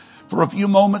For a few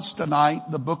moments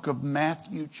tonight, the book of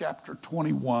Matthew chapter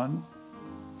 21.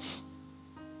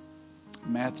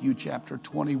 Matthew chapter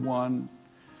 21.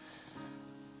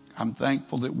 I'm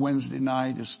thankful that Wednesday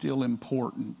night is still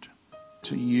important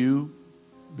to you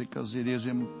because it is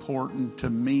important to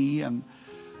me, and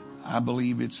I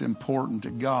believe it's important to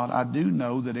God. I do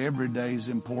know that every day is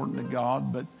important to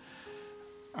God, but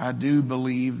I do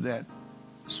believe that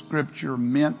Scripture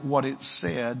meant what it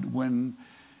said when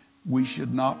we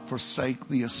should not forsake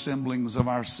the assemblings of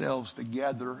ourselves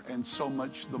together, and so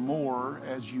much the more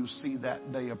as you see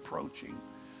that day approaching.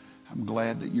 I'm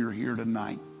glad that you're here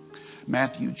tonight.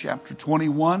 Matthew chapter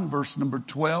 21, verse number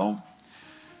 12.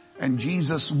 And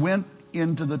Jesus went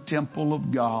into the temple of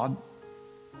God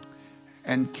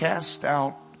and cast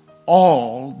out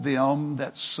all them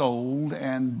that sold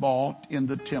and bought in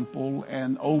the temple,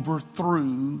 and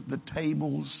overthrew the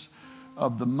tables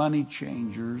of the money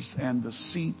changers and the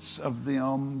seats of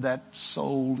them that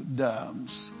sold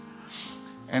doves,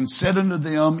 and said unto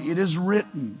them, It is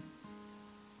written,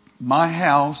 My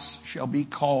house shall be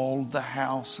called the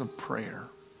house of prayer,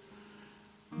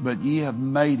 but ye have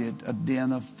made it a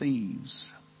den of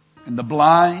thieves. And the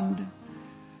blind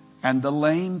and the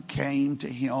lame came to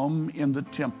him in the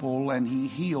temple, and he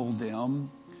healed them.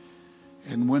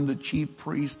 And when the chief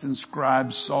priests and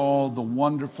scribes saw the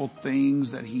wonderful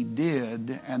things that he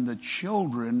did, and the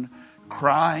children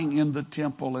crying in the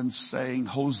temple and saying,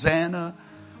 Hosanna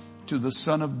to the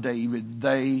Son of David,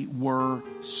 they were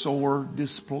sore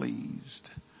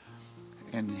displeased.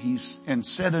 And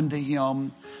said unto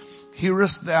him,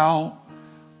 Hearest thou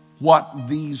what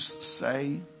these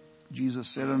say? Jesus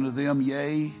said unto them,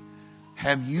 Yea,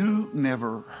 have you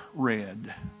never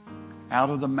read? Out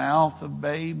of the mouth of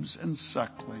babes and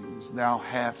sucklings thou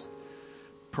hast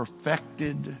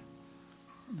perfected,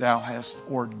 thou hast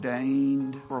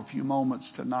ordained. For a few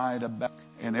moments tonight about,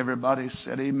 and everybody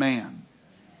said amen.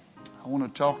 I want to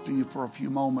talk to you for a few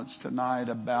moments tonight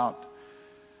about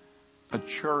a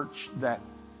church that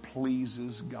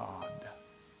pleases God.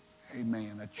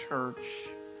 Amen. A church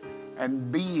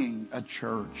and being a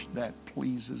church that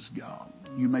pleases God.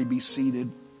 You may be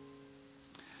seated.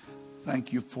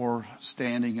 Thank you for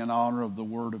standing in honor of the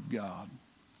Word of God.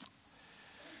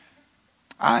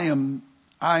 I am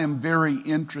very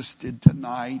interested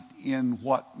tonight in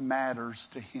what matters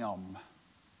to Him.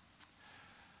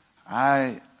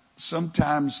 I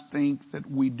sometimes think that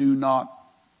we do not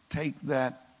take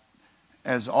that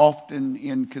as often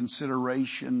in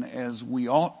consideration as we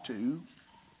ought to,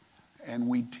 and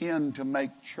we tend to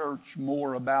make church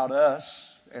more about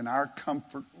us and our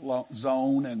comfort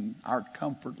zone and our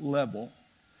comfort level.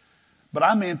 But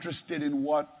I'm interested in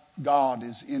what God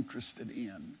is interested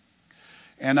in.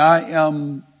 And I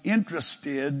am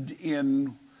interested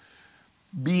in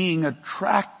being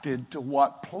attracted to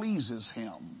what pleases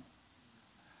Him.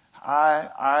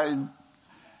 I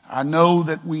know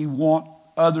that we want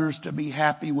others to be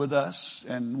happy with us,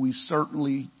 and we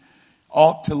certainly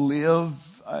ought to live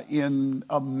in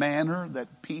a manner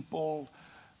that people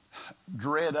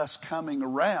dread us coming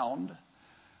around.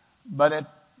 But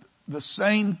at the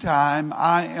same time,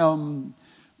 I am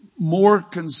more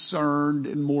concerned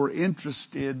and more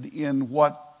interested in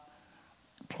what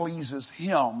pleases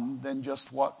Him than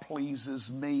just what pleases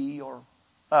me or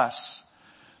us.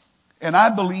 And I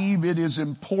believe it is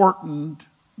important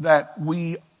that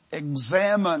we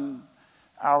examine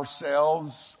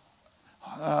ourselves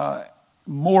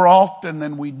more often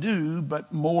than we do,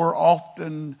 but more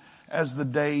often as the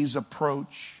days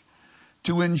approach,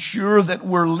 to ensure that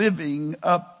we're living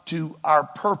up to our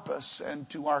purpose and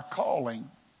to our calling.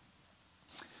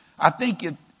 I think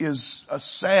it is a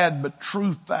sad but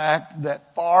true fact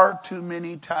that far too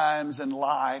many times in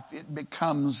life it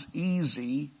becomes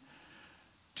easy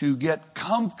to get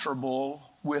comfortable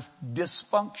with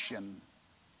dysfunction.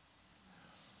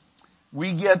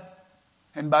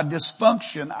 And by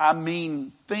dysfunction, I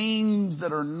mean things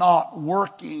that are not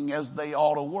working as they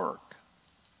ought to work.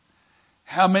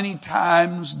 How many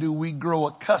times do we grow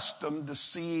accustomed to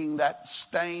seeing that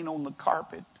stain on the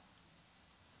carpet?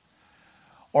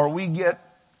 Or we get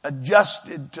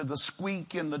adjusted to the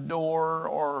squeak in the door,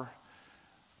 or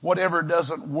whatever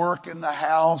doesn't work in the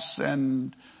house,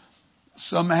 and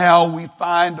somehow we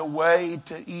find a way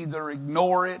to either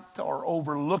ignore it or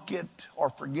overlook it or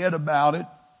forget about it.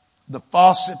 The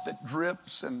faucet that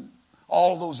drips and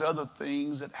all those other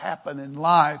things that happen in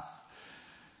life.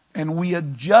 And we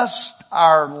adjust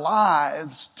our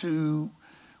lives to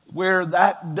where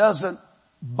that doesn't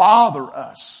bother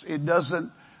us. It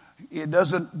doesn't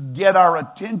get our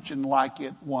attention like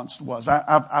it once was.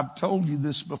 I've told you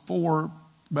this before,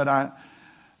 but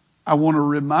I want to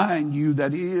remind you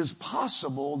that it is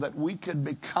possible that we could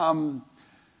become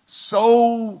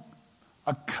so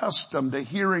accustomed to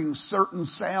hearing certain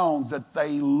sounds that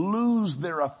they lose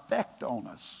their effect on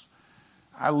us.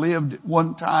 I lived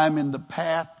one time in the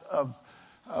path of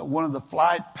one of the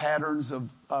flight patterns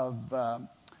of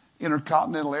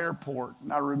Intercontinental Airport.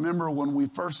 And I remember when we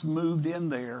first moved in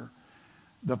there,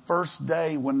 the first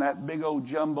day when that big old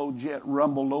jumbo jet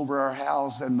rumbled over our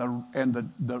house and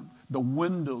the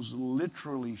windows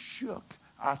literally shook.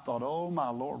 I thought, oh my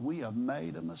Lord, we have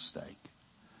made a mistake.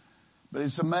 But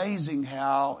it's amazing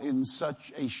how in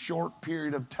such a short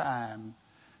period of time,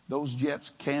 those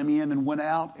jets came in and went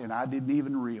out, and I didn't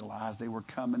even realize they were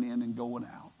coming in and going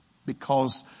out.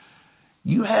 Because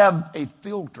you have a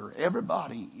filter.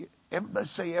 Everybody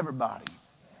say everybody.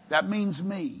 That means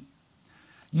me.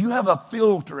 You have a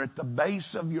filter at the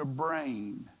base of your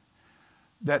brain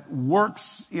that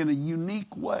works in a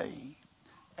unique way.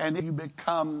 And you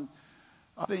become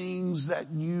things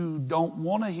that you don't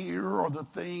want to hear, or the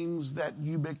things that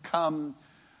you become,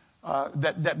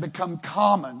 that become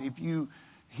common. If you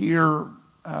hear,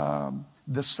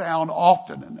 the sound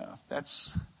often enough,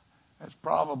 that's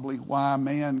probably why a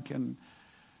man can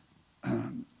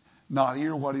not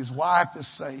hear what his wife is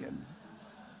saying.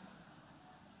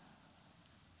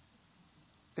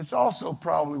 It's also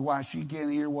probably why she can't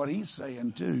hear what he's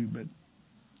saying too, but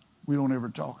we don't ever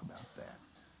talk about that.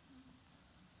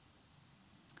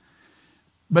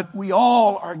 But we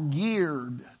all are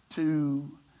geared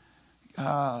to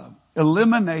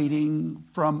eliminating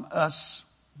from us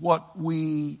what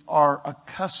we are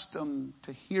accustomed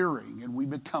to hearing, and we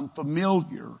become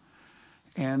familiar.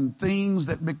 And things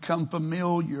that become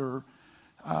familiar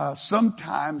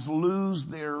sometimes lose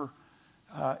the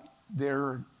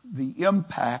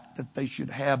impact that they should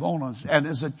have on us. And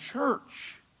as a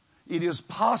church, it is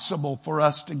possible for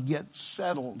us to get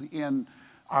settled in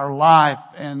our life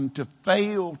and to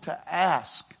fail to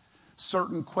ask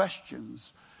certain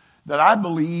questions that I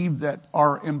believe that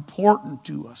are important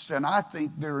to us. And I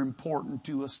think they're important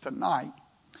to us tonight.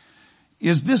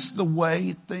 Is this the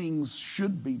way things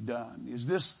should be done? Is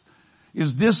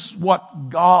this what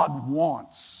God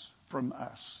wants from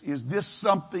us? Is this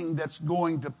something that's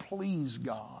going to please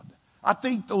God? I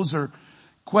think those are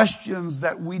questions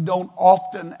that we don't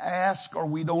often ask, or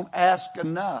we don't ask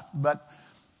enough. But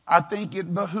I think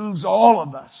it behooves all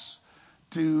of us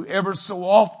to ever so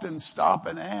often stop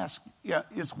and ask,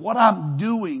 is what I'm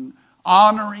doing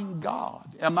honoring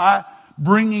God? Am I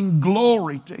bringing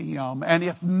glory to Him? And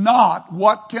if not,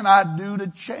 what can I do to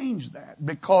change that?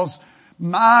 Because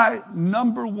my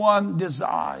number one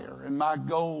desire and my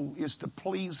goal is to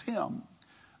please Him.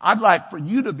 I'd like for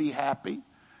you to be happy.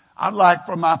 I'd like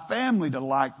for my family to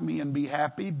like me and be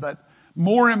happy. But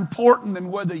more important than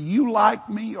whether you like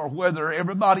me or whether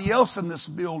everybody else in this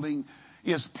building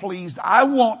is pleased, I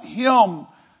want Him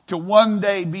to one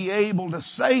day be able to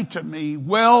say to me,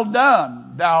 well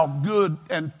done, thou good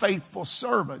and faithful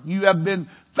servant. You have been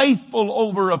faithful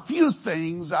over a few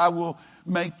things. I will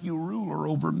make you ruler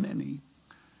over many.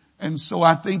 And so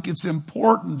I think it's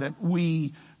important that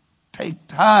we take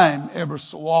time ever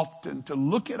so often to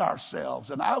look at ourselves.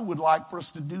 And I would like for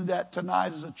us to do that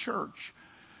tonight as a church.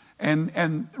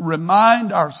 And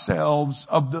remind ourselves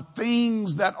of the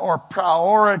things that are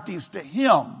priorities to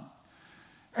Him.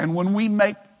 And when we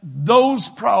make those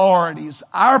priorities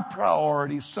our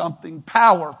priorities, something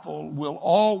powerful will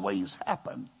always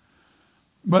happen.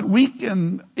 But we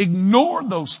can ignore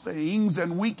those things,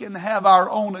 and we can have our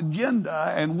own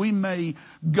agenda, and we may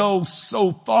go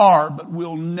so far, but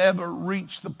we'll never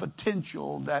reach the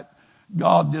potential that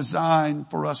God designed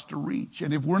for us to reach.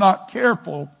 And if we're not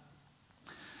careful,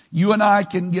 you and I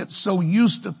can get so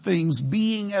used to things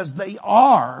being as they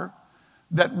are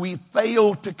that we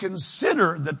fail to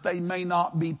consider that they may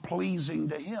not be pleasing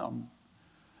to Him.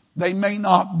 They may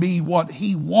not be what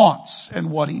He wants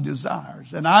and what He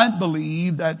desires. And I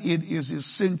believe that it is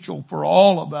essential for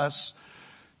all of us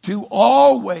to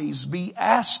always be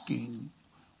asking,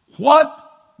 what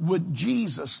would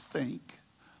Jesus think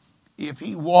if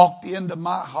He walked into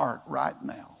my heart right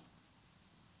now?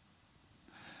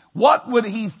 What would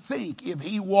He think if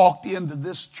He walked into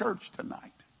this church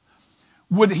tonight?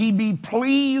 Would He be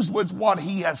pleased with what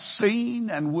He has seen?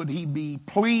 And would He be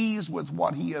pleased with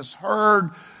what He has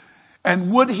heard?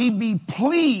 And would He be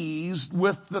pleased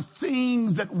with the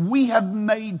things that we have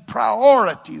made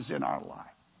priorities in our life?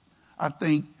 I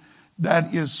think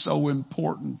that is so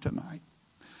important tonight.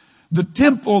 The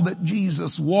temple that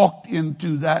Jesus walked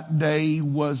into that day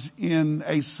was in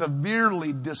a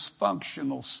severely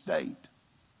dysfunctional state.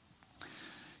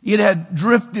 It had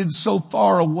drifted so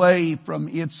far away from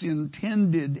its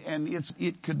intended, and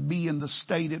it could be in the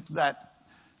state that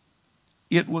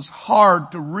it was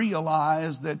hard to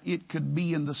realize that it could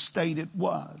be in the state it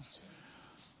was.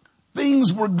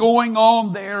 Things were going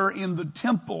on there in the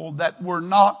temple that were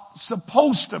not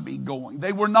supposed to be going.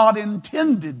 They were not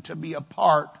intended to be a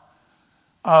part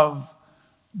of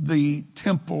the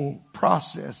temple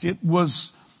process. It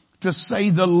was, to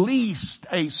say the least,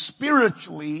 a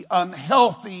spiritually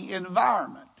unhealthy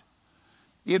environment.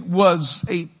 It was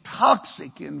a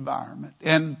toxic environment.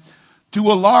 And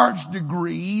to a large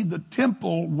degree, the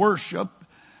temple worship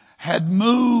had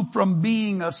moved from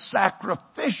being a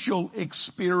sacrificial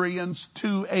experience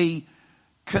to a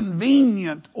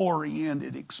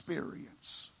convenient-oriented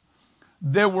experience.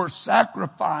 There were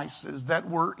sacrifices that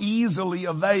were easily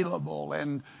available,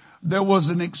 and there was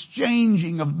an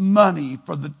exchanging of money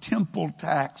for the temple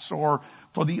tax or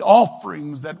for the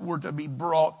offerings that were to be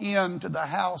brought into the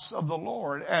house of the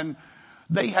Lord. And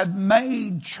they had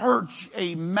made church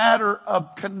a matter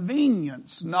of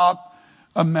convenience, not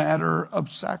a matter of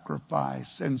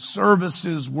sacrifice. And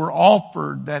services were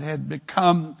offered that had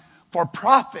become for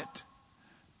profit,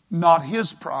 not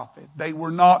His profit. They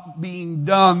were not being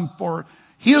done for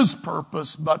His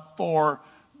purpose, but for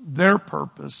their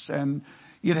purpose. And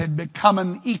it had become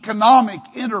an economic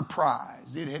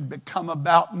enterprise. It had become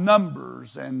about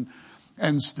numbers and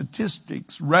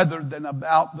statistics rather than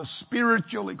about the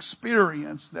spiritual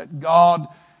experience that God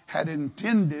had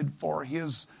intended for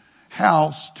His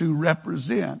house to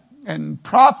represent. And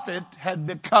profit had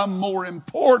become more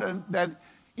important than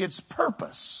its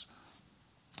purpose.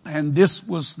 And this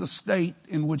was the state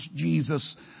in which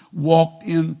Jesus walked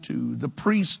into. The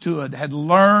priesthood had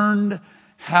learned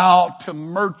how to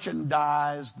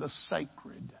merchandise the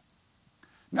sacred.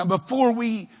 Now, before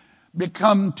we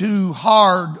become too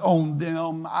hard on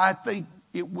them, I think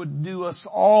it would do us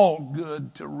all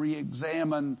good to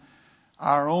re-examine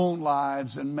our own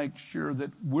lives and make sure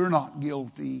that we're not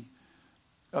guilty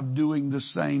of doing the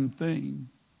same thing.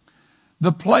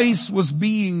 The place was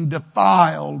being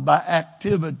defiled by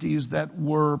activities that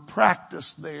were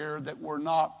practiced there that were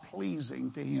not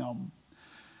pleasing to Him.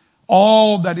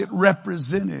 All that it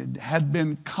represented had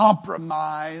been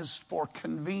compromised for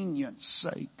convenience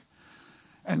sake.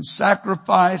 And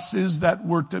sacrifices that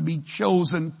were to be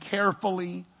chosen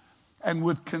carefully and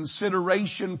with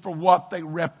consideration for what they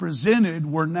represented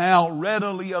were now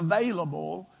readily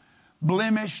available,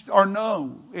 blemished or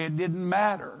no. It didn't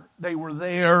matter. They were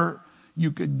there.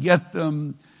 You could get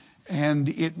them, and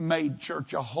it made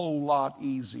church a whole lot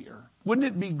easier. Wouldn't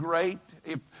it be great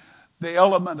if the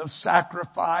element of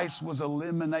sacrifice was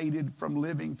eliminated from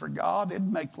living for God?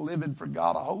 It'd make living for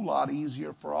God a whole lot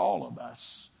easier for all of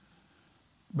us.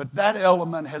 But that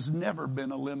element has never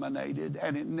been eliminated,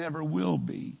 and it never will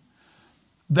be.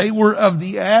 They were of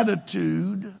the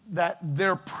attitude that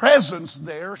their presence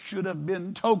there should have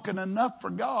been token enough for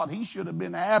God. He should have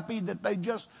been happy that they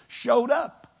just showed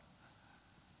up.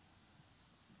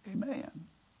 Amen.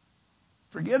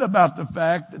 Forget about the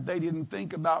fact that they didn't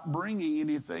think about bringing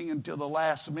anything until the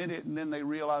last minute, and then they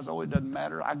realized, oh, it doesn't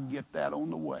matter. I can get that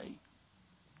on the way.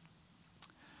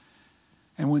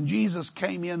 And when Jesus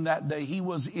came in that day, He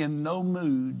was in no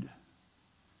mood.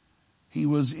 He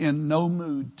was in no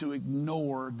mood to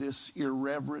ignore this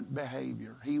irreverent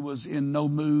behavior. He was in no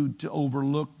mood to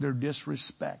overlook their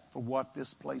disrespect for what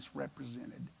this place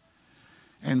represented.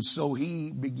 And so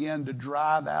He began to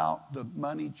drive out the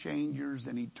money changers,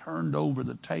 and He turned over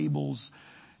the tables,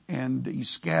 and He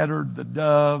scattered the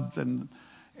dove and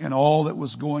all that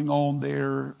was going on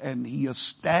there, and He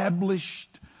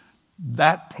established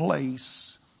that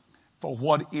place for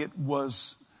what it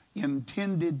was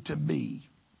intended to be.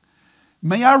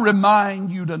 May I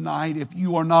remind you tonight, if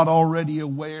you are not already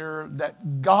aware,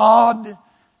 that God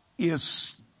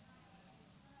is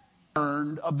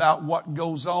concerned about what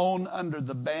goes on under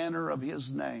the banner of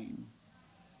His name.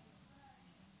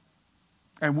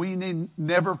 And we need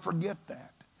never forget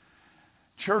that.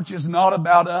 Church is not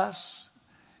about us.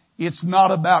 It's not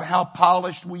about how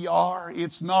polished we are.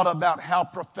 It's not about how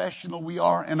professional we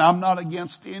are. And I'm not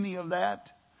against any of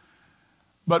that.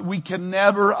 But we can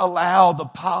never allow the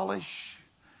polish,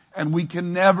 and we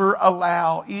can never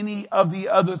allow any of the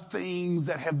other things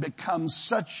that have become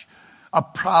such a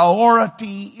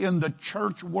priority in the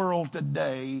church world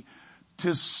today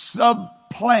to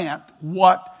supplant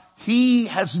what He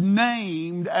has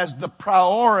named as the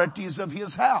priorities of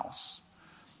His house.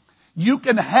 You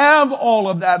can have all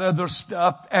of that other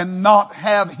stuff and not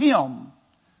have Him.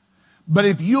 But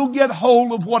if you'll get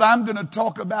hold of what I'm going to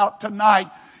talk about tonight,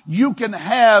 you can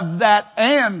have that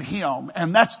and Him.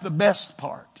 And that's the best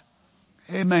part.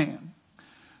 Amen.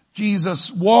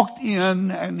 Jesus walked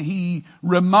in and he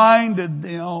reminded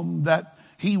them that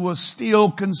he was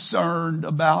still concerned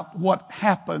about what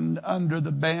happened under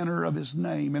the banner of his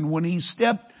name. And when he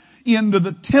stepped into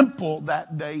the temple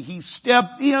that day, he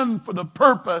stepped in for the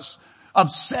purpose of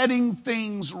setting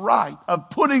things right, of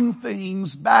putting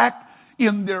things back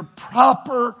in their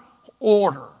proper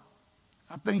order.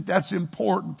 I think that's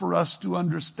important for us to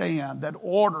understand, that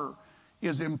order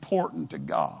is important to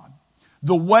God.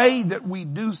 The way that we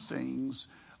do things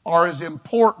are as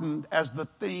important as the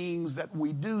things that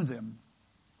we do them.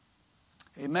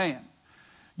 Amen.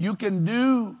 You can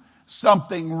do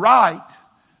something right,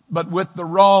 but with the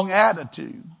wrong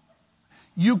attitude.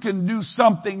 You can do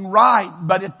something right,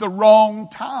 but at the wrong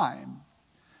time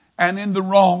and in the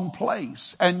wrong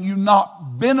place, and you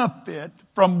not benefit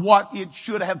from what it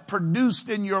should have produced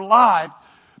in your life,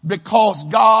 because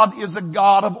God is a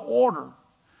God of order.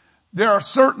 There are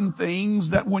certain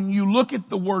things that when you look at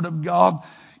the Word of God,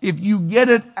 if you get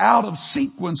it out of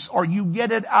sequence or you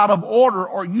get it out of order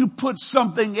or you put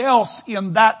something else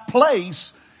in that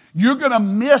place, you're going to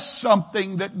miss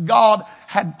something that God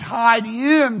had tied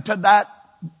into that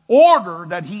order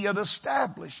that he had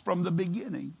established from the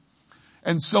beginning.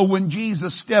 And so when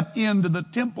Jesus stepped into the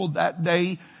temple that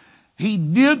day, he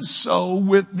did so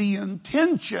with the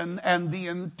intention and the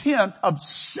intent of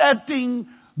setting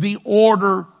the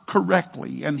order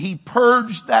correctly. And he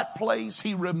purged that place.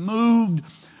 He removed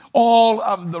all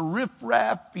of the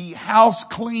riffraff. He house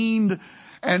cleaned.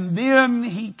 And then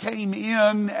he came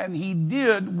in and he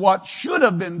did what should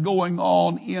have been going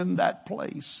on in that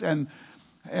place. And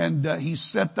he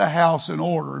set the house in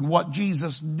order. And what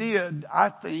Jesus did, I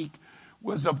think,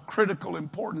 was of critical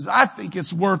importance. I think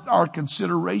it's worth our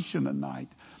consideration tonight.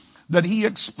 That he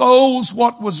exposed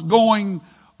what was going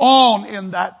on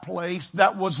in that place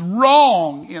that was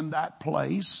wrong in that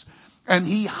place. And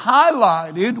he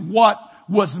highlighted what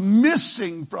was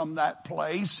missing from that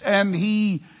place. And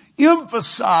he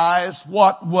emphasized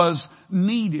what was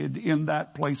needed in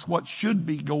that place, what should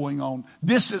be going on.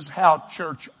 This is how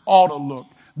church ought to look.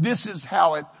 This is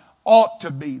how it ought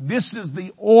to be. This is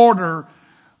the order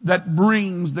that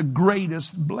brings the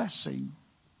greatest blessing.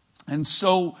 And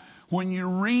so when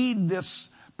you read this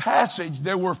passage,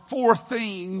 there were 4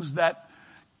 things that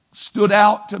stood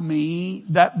out to me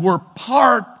that were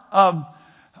part of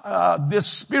this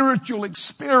spiritual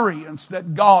experience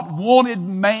that God wanted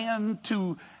man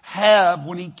to have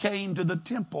when he came to the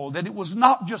temple. That it was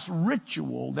not just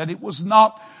ritual, that it was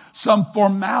not some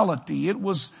formality. It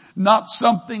was not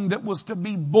something that was to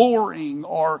be boring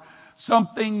or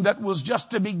something that was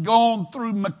just to be gone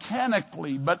through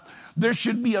mechanically, but there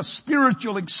should be a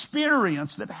spiritual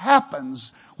experience that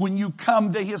happens when you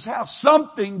come to his house.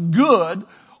 Something good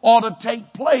ought to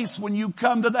take place when you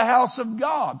come to the house of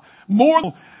God. More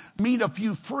than meet a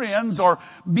few friends or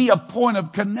be a point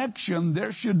of connection,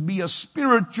 there should be a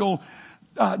spiritual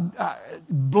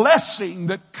blessing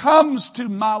that comes to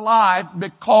my life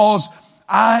because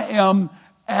I am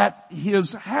at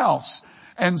his house.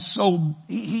 And so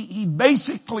he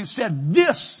basically said,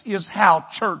 this is how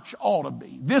church ought to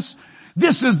be. This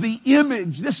is the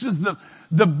image. This is the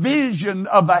vision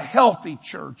of a healthy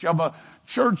church, of a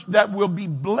church that will be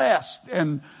blessed.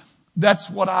 And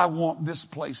that's what I want this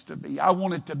place to be. I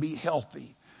want it to be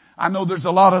healthy. I know there's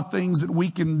a lot of things that we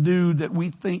can do that we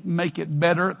think make it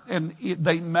better, and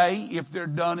they may if they're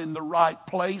done in the right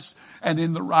place and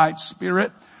in the right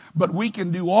spirit. But we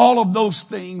can do all of those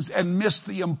things and miss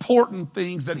the important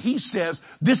things that he says,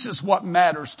 this is what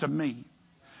matters to me.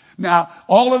 Now,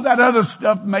 all of that other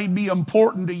stuff may be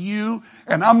important to you,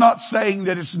 and I'm not saying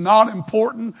that it's not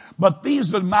important, but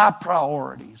these are my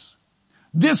priorities.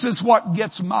 This is what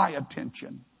gets my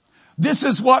attention. This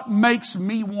is what makes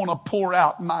me want to pour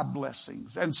out my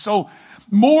blessings. And so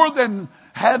more than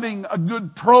having a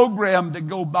good program to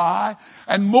go by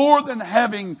and more than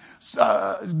having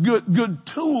good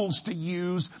tools to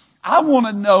use, I want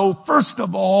to know, first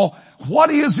of all, what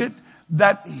is it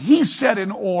that he set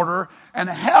in order and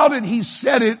how did he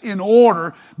set it in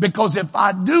order? Because if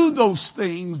I do those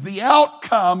things, the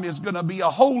outcome is going to be a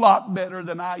whole lot better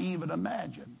than I even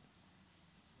imagined.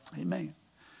 Amen.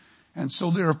 And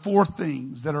so there are 4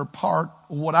 things that are part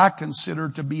of what I consider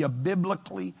to be a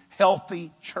biblically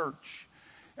healthy church.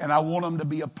 And I want them to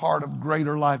be a part of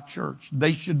Greater Life Church.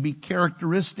 They should be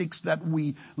characteristics that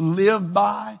we live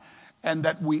by and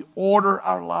that we order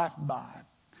our life by.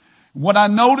 What I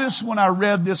noticed when I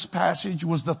read this passage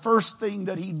was the first thing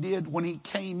that he did when he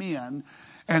came in,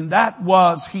 and that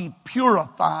was he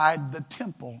purified the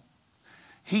temple.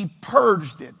 He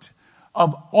purged it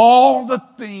of all the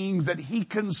things that he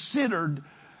considered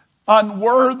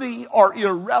unworthy or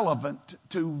irrelevant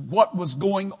to what was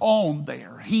going on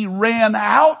there. He ran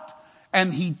out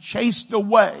and he chased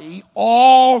away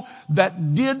all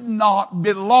that did not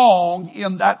belong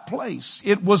in that place.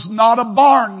 It was not a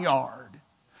barnyard.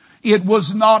 It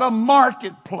was not a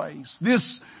marketplace.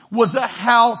 This was a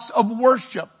house of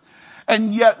worship.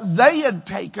 And yet they had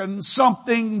taken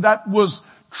something that was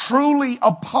truly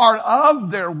a part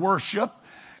of their worship,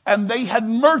 and they had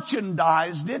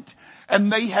merchandised it,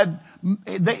 and they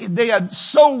had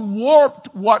so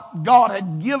warped what God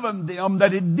had given them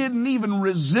that it didn't even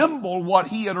resemble what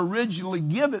He had originally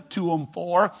given it to them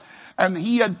for. And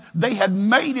they had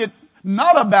made it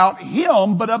not about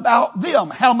Him, but about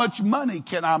them. How much money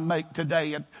can I make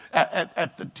today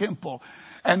at the temple?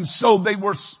 And so they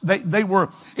were,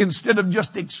 instead of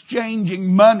just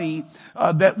exchanging money,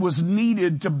 that was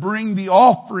needed to bring the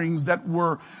offerings that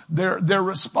were their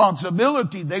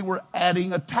responsibility, they were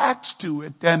adding a tax to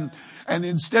it. And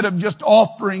instead of just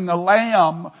offering a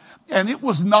lamb, and it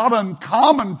was not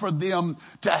uncommon for them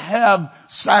to have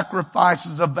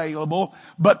sacrifices available,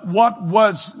 but what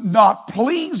was not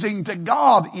pleasing to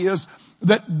God is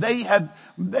that they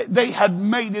had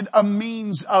made it a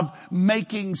means of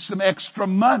making some extra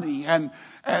money, and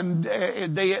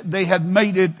they had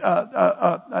made it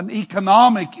an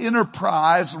economic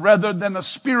enterprise rather than a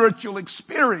spiritual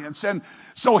experience. And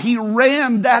so He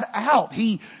ran that out.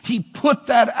 He put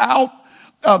that out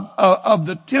of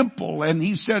the temple, and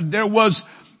He said there was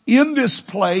in this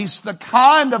place the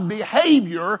kind of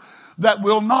behavior that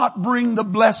will not bring the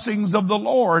blessings of the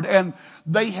Lord. And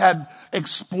they had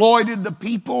exploited the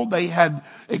people. They had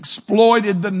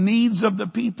exploited the needs of the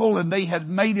people, and they had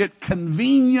made it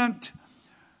convenient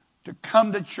to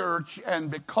come to church. And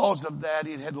because of that,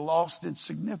 it had lost its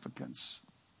significance.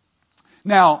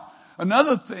 Now,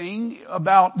 another thing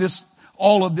about this,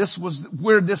 all of this, was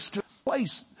where this took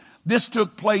place. This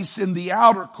took place in the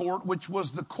outer court, which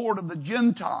was the court of the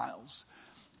Gentiles.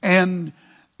 And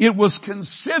it was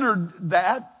considered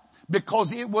that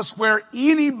because it was where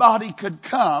anybody could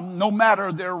come, no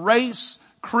matter their race,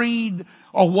 creed,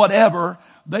 or whatever.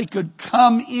 They could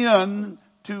come in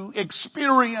to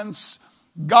experience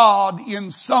God in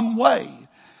some way.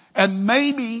 And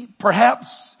maybe,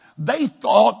 perhaps, they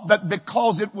thought that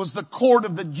because it was the court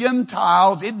of the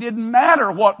Gentiles, it didn't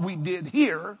matter what we did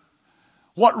here.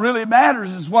 What really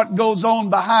matters is what goes on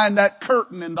behind that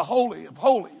curtain in the Holy of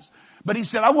Holies. But He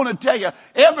said, I want to tell you,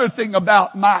 everything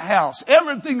about my house,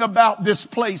 everything about this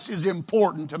place is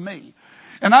important to me.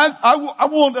 And I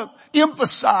want to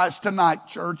emphasize tonight,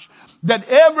 church, that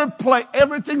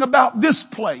everything about this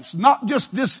place, not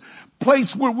just this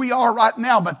place where we are right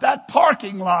now, but that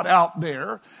parking lot out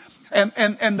there, and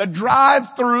the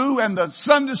drive-through and the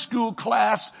Sunday school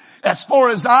class, as far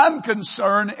as I'm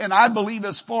concerned, and I believe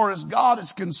as far as God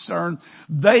is concerned,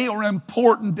 they are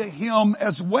important to Him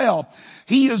as well.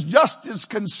 He is just as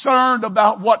concerned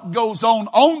about what goes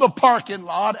on the parking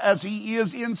lot as He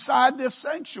is inside this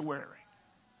sanctuary.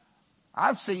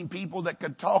 I've seen people that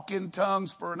could talk in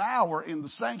tongues for an hour in the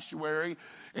sanctuary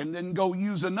and then go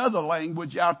use another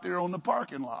language out there on the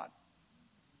parking lot.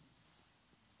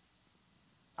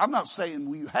 I'm not saying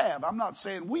we have. I'm not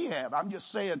saying we have. I'm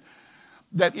just saying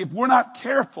that if we're not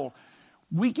careful,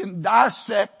 we can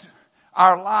dissect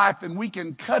our life and we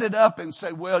can cut it up and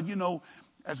say, well,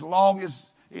 as long as,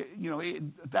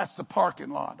 that's the parking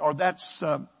lot, or that's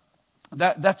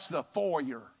the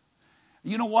foyer.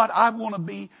 You know what? I want to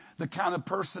be the kind of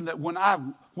person that when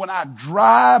I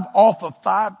drive off of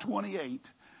 528,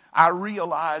 I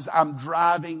realize I'm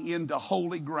driving into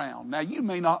holy ground. Now, you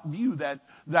may not view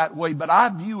that way, but I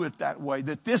view it that way,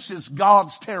 that this is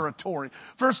God's territory.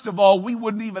 First of all, we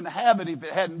wouldn't even have it if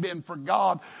it hadn't been for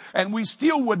God, and we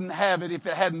still wouldn't have it if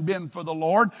it hadn't been for the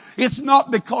Lord. It's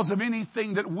not because of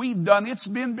anything that we've done. It's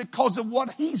been because of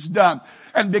what He's done.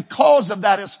 And because of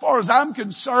that, as far as I'm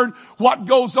concerned, what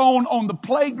goes on the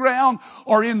playground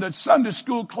or in the Sunday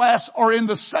school class or in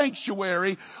the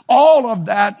sanctuary, all of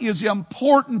that is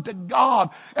important to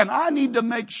God. And I need to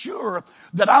make sure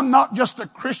that I'm not just a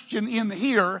Christian in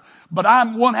here, but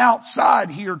I'm one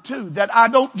outside here too. That I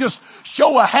don't just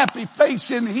show a happy face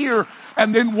in here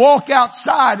and then walk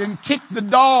outside and kick the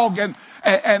dog and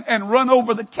run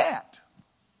over the cat.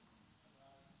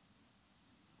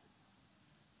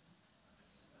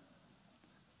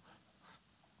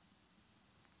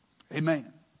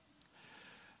 Amen.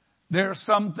 There are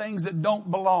some things that don't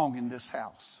belong in this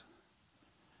house.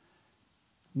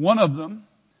 One of them,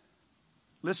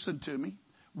 listen to me,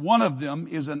 one of them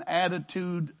is an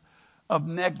attitude of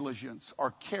negligence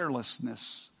or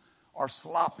carelessness or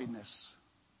sloppiness.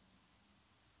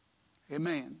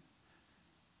 Amen.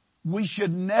 we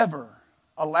should never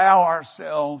allow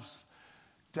ourselves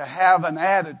to have an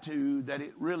attitude that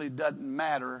it really doesn't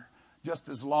matter just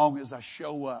as long as I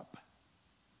show up.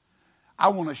 I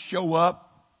want to show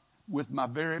up with my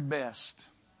very best.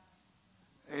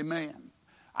 Amen.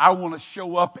 I want to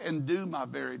show up and do my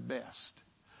very best.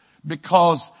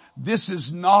 Because this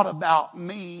is not about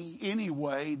me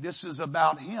anyway. This is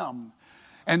about Him.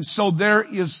 And so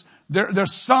there's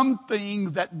some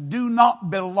things that do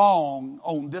not belong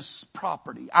on this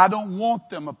property. I don't want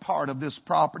them a part of this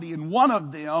property. And one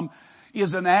of them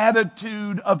is an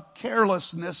attitude of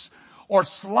carelessness or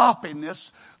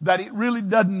sloppiness, that it really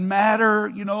doesn't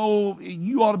matter. You know,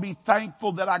 you ought to be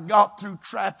thankful that I got through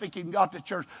traffic and got to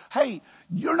church. Hey,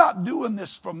 you're not doing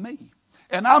this for me.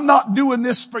 And I'm not doing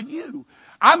this for you.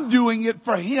 I'm doing it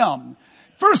for Him.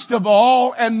 First of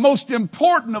all, and most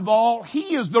important of all,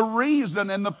 He is the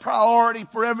reason and the priority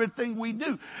for everything we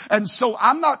do. And so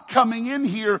I'm not coming in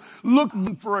here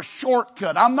looking for a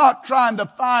shortcut. I'm not trying to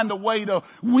find a way to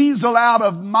weasel out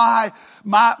of my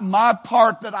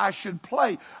part that I should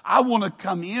play. I want to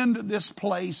come into this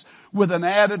place with an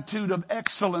attitude of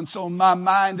excellence on my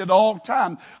mind at all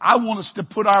times. I want us to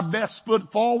put our best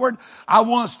foot forward. I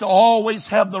want us to always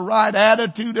have the right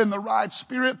attitude and the right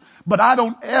spirit. But I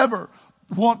don't ever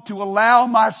want to allow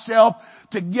myself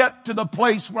to get to the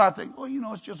place where I think, well, you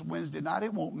know, it's just Wednesday night.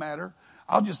 It won't matter.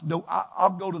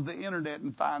 I'll go to the internet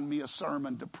and find me a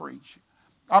sermon to preach.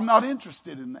 I'm not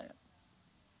interested in that.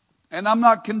 And I'm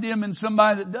not condemning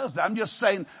somebody that does that. I'm just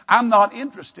saying I'm not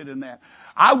interested in that.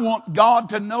 I want God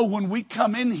to know when we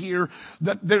come in here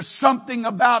that there's something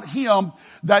about Him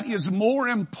that is more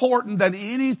important than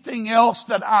anything else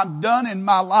that I've done in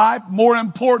my life, more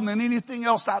important than anything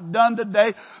else I've done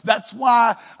today. That's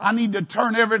why I need to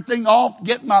turn everything off,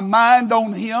 get my mind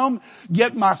on Him,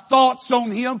 get my thoughts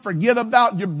on Him, forget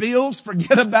about your bills,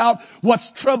 forget about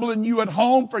what's troubling you at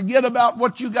home, forget about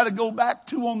what you got to go back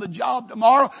to on the job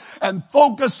tomorrow, and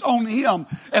focus on Him.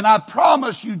 And I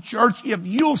promise you, church, if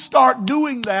you'll start doing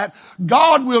that,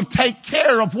 God will take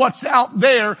care of what's out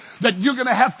there that you're going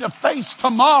to have to face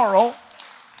tomorrow.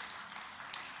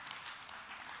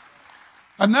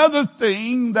 Another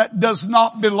thing that does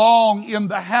not belong in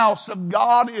the house of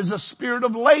God is a spirit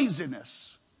of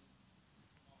laziness.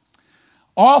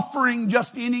 Offering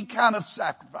just any kind of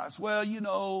sacrifice. Well, you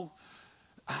know,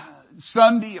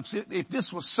 Sunday, if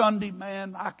this was Sunday,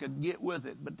 man, I could get with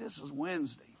it, but this is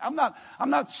Wednesday. I'm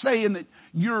not saying that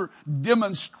your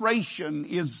demonstration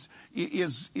is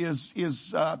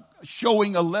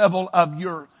showing a level of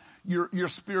your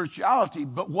spirituality.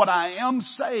 But what I am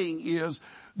saying is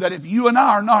that if you and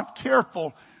I are not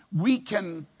careful, we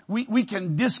can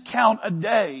discount a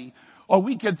day. Or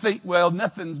we could think, well,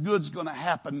 nothing good's going to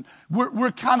happen.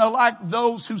 We're kind of like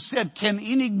those who said, can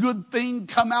any good thing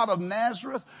come out of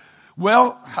Nazareth?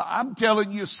 Well, I'm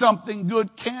telling you, something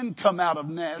good can come out of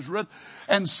Nazareth,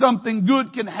 and something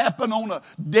good can happen on a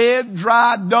dead,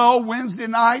 dry, dull Wednesday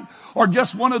night, or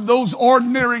just one of those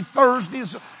ordinary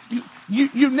Thursdays.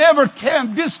 You never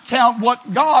can discount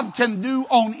what God can do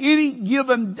on any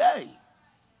given day.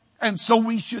 And so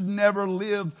we should never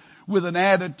live with an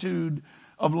attitude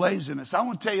of laziness. I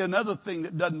want to tell you another thing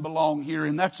that doesn't belong here,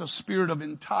 and that's a spirit of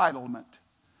entitlement.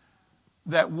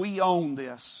 That we own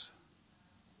this.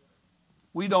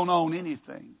 We don't own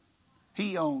anything.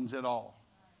 He owns it all.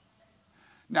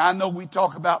 Now I know we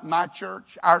talk about my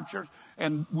church, our church,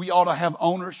 and we ought to have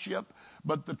ownership,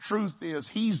 but the truth is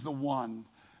He's the one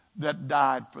that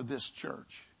died for this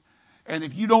church. And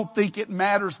if you don't think it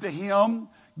matters to Him,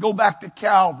 go back to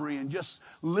Calvary and just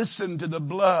listen to the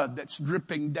blood that's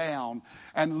dripping down,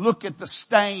 and look at the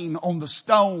stain on the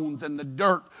stones and the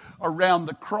dirt around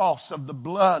the cross of the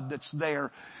blood that's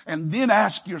there. And then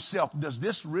ask yourself, does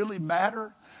this really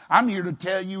matter? I'm here to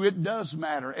tell you it does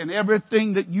matter. And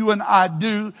everything that you and I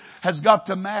do has got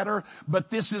to matter.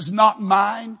 But this is not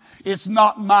mine. It's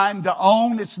not mine to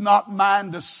own. It's not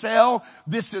mine to sell.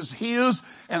 This is His.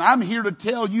 And I'm here to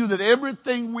tell you that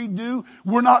everything we do,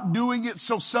 we're not doing it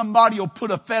so somebody will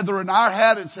put a feather in our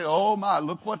hat and say, oh my,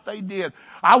 look what they did.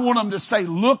 I want them to say,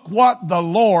 look what the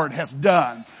Lord has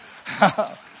done.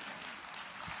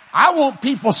 I want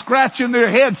people scratching their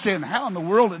heads saying, how in the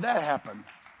world did that happen?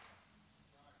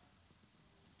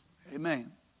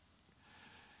 Amen.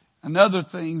 Another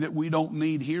thing that we don't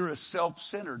need here is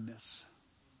self-centeredness.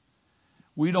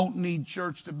 We don't need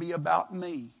church to be about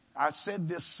me. I said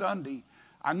this Sunday.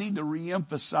 I need to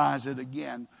reemphasize it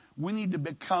again. We need to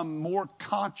become more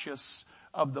conscious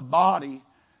of the body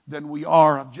than we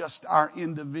are of just our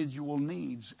individual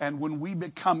needs. And when we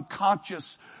become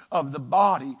conscious of the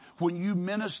body, when you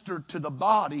minister to the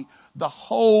body, the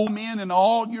whole man and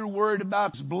all you're worried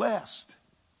about is blessed.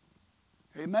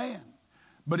 Amen.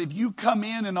 But if you come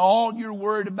in and all you're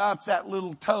worried about is that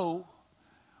little toe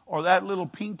or that little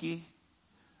pinky,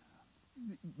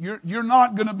 you're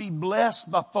not going to be blessed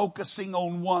by focusing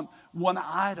on one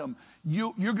item.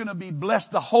 You're going to be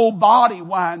blessed. The whole body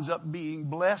winds up being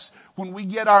blessed when we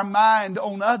get our mind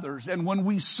on others and when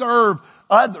we serve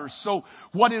others. So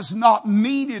what is not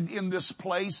needed in this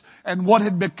place and what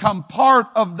had become part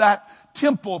of that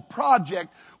temple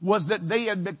project was that they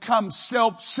had become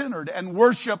self-centered and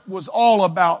worship was all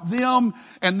about them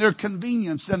and their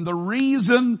convenience. And the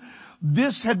reason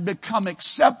this had become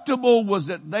acceptable was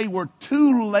that they were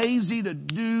too lazy to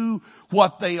do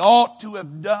what they ought to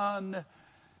have done,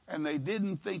 and they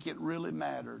didn't think it really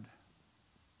mattered.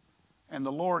 And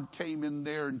the Lord came in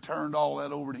there and turned all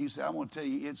that over, and He said, I want to tell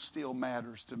you, it still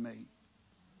matters to me.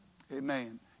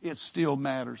 Amen. It still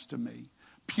matters to me.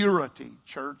 Purity,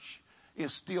 church,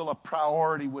 is still a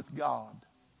priority with God.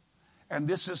 And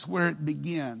this is where it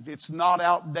begins. It's not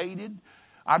outdated.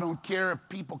 I don't care if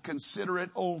people consider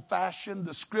it old-fashioned.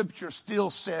 The Scripture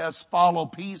still says, follow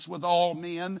peace with all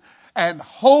men and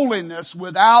holiness,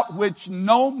 without which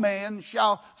no man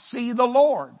shall see the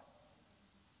Lord.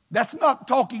 That's not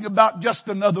talking about just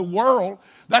another world.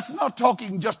 That's not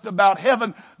talking just about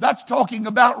heaven. That's talking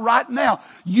about right now.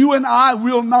 You and I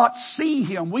will not see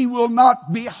Him. We will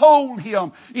not behold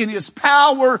Him in His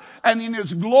power and in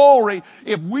His glory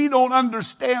if we don't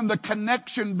understand the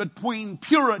connection between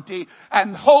purity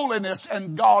and holiness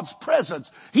and God's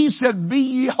presence. He said, be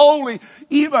ye holy,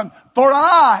 even for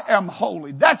I am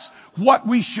holy. That's what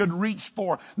we should reach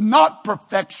for. Not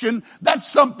perfection. That's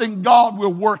something God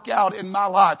will work out in my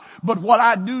life. But what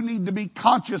I do need to be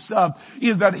conscious of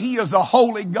is that He is a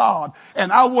holy God.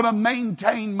 And I want to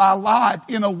maintain my life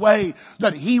in a way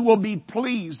that He will be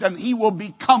pleased and He will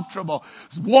be comfortable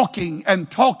walking and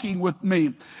talking with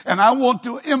me. And I want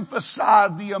to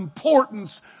emphasize the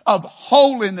importance of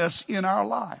holiness in our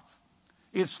life.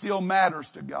 It still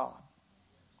matters to God.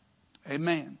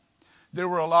 Amen. There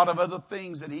were a lot of other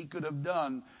things that He could have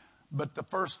done, but the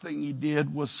first thing He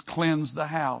did was cleanse the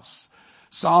house.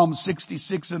 Psalm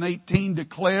 66:18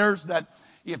 declares that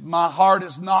if my heart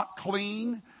is not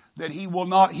clean, that He will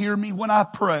not hear me when I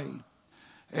pray.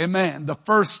 Amen. The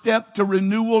first step to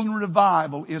renewal and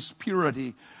revival is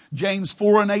purity. James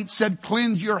 4:8 said,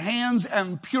 cleanse your hands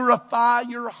and purify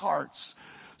your hearts.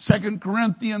 2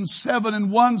 Corinthians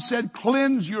 7:1 said,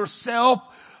 cleanse yourself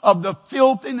of the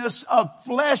filthiness of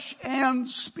flesh and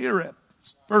spirit.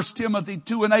 1 Timothy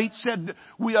 2:8 said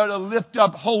we are to lift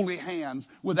up holy hands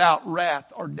without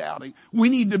wrath or doubting. We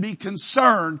need to be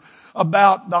concerned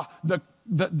about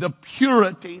the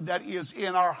purity that is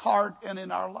in our heart and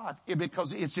in our life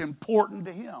because it's important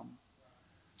to Him.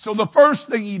 So the first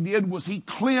thing He did was He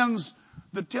cleansed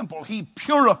the temple. He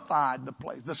purified the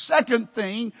place. The second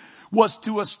thing was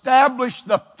to establish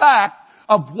the fact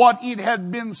of what it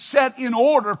had been set in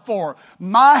order for.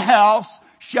 My house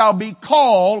shall be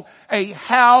called a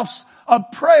house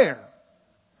of prayer.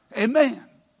 Amen.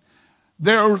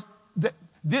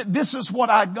 This is what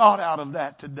I got out of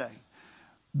that today.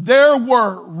 There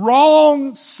were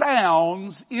wrong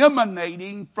sounds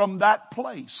emanating from that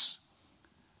place.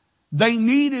 They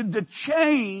needed to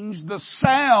change the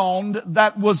sound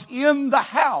that was in the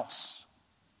house.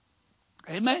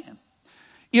 Amen.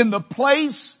 In the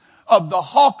place of the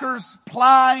hawkers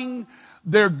plying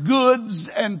their goods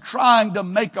and trying to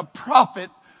make a profit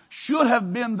should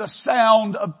have been the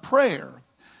sound of prayer.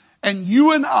 And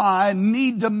you and I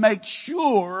need to make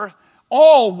sure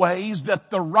always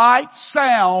that the right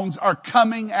sounds are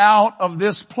coming out of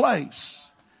this place.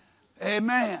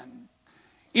 Amen.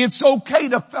 It's okay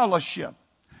to fellowship.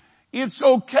 It's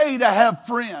okay to have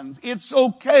friends. It's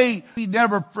okay. We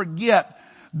never forget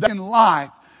that in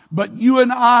life. But you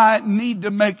and I need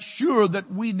to make sure that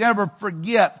we never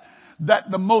forget that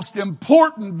the most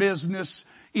important business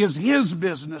is His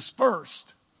business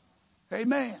first.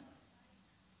 Amen.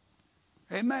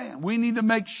 Amen. We need to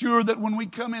make sure that when we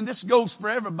come in, this goes for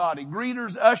everybody.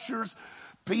 Greeters, ushers,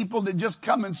 people that just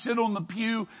come and sit on the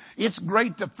pew. It's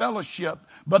great to fellowship,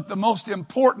 but the most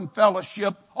important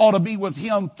fellowship ought to be with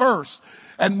Him first.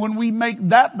 And when we make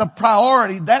that the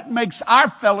priority, that makes our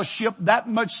fellowship that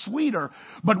much sweeter.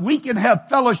 But we can have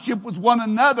fellowship with one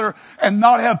another and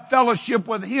not have fellowship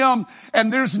with Him,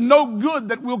 and there's no good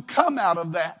that will come out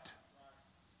of that.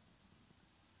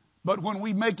 But when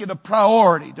we make it a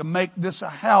priority to make this a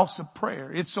house of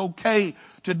prayer, it's okay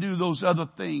to do those other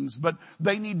things, but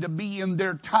they need to be in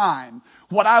their time.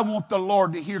 What I want the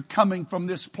Lord to hear coming from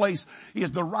this place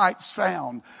is the right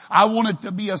sound. I want it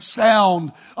to be a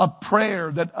sound of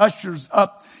prayer that ushers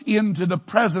up into the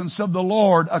presence of the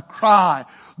Lord, a cry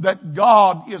that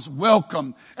God is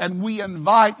welcome, and we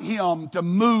invite Him to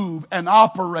move and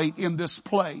operate in this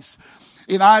place.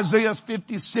 In Isaiah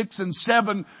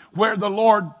 56:7, where the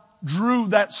Lord drew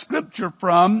that scripture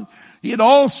from, it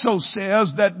also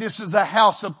says that this is a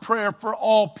house of prayer for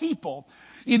all people.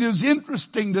 It is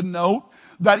interesting to note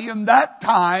that in that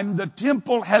time the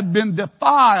temple had been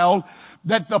defiled,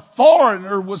 that the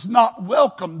foreigner was not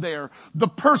welcome there. The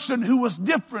person who was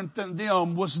different than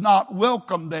them was not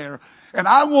welcome there. And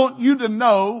I want you to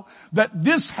know that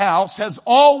this house has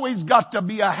always got to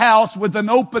be a house with an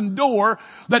open door,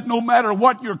 that no matter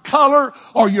what your color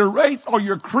or your race or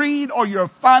your creed or your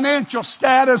financial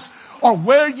status or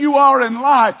where you are in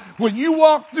life, when you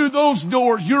walk through those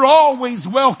doors, you're always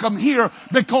welcome here,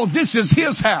 because this is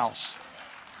His house.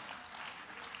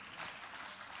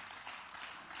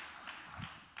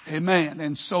 Amen.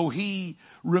 And so He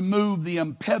removed the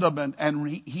impediment and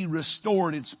He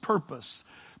restored its purpose.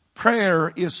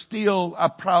 Prayer is still a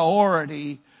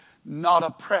priority, not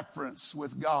a preference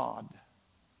with God.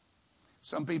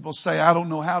 Some people say, I don't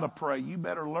know how to pray. You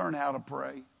better learn how to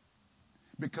pray,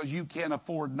 because you can't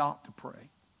afford not to pray.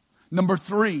 Number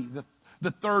 3,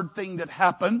 the third thing that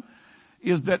happened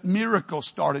is that miracles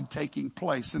started taking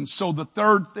place. And so the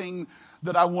third thing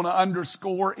that I want to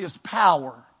underscore is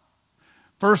power.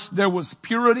 First, there was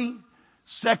purity.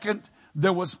 Second,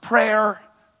 there was prayer.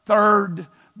 Third,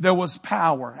 there was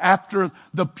power. After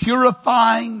the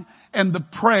purifying and the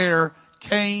prayer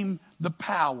came the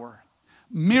power.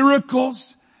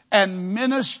 Miracles and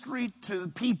ministry to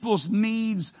people's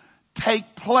needs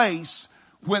take place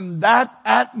when that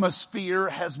atmosphere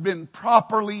has been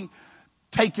properly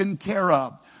taken care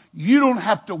of. You don't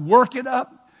have to work it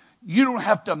up. You don't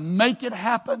have to make it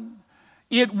happen.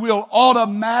 It will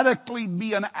automatically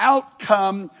be an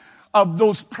outcome of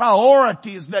those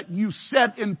priorities that you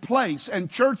set in place. And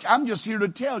church, I'm just here to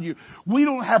tell you, we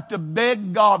don't have to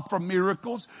beg God for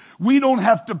miracles. We don't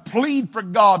have to plead for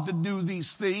God to do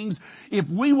these things. If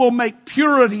we will make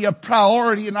purity a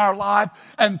priority in our life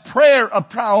and prayer a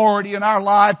priority in our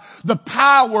life, the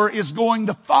power is going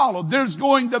to follow. There's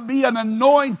going to be an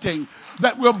anointing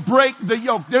that will break the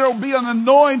yoke. There will be an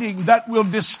anointing that will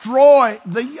destroy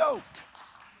the yoke.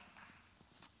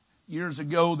 Years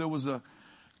ago, there was a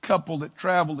couple that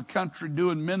traveled the country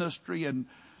doing ministry, and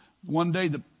one day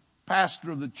the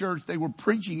pastor of the church they were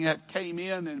preaching at came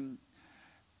in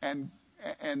and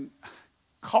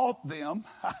caught them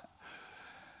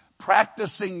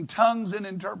practicing tongues and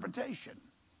interpretation.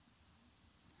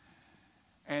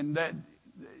 And that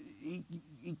he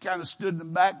kind of stood in the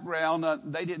background.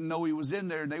 They didn't know he was in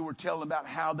there. They were telling about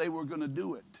how they were going to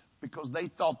do it, because they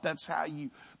thought that's how you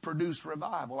produce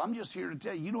revival. I'm just here to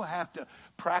tell you, you don't have to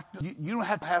practice. You don't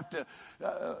have to,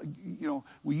 well,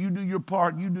 you do your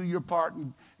part, you do your part.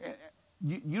 And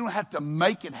you don't have to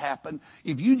make it happen.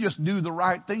 If you just do the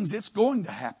right things, it's going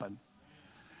to happen.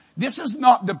 This is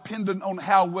not dependent on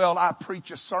how well I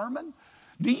preach a sermon.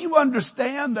 Do you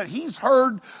understand that He's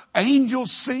heard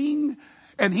angels sing?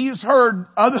 And He's heard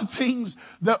other things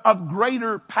of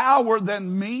greater power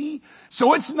than me.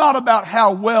 So it's not about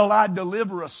how well I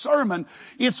deliver a sermon.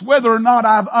 It's whether or not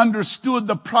I've understood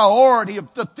the priority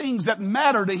of the things that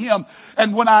matter to Him.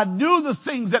 And when I do the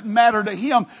things that matter to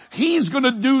Him, He's going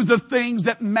to do the things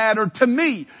that matter to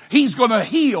me. He's going to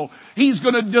heal. He's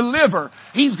going to deliver.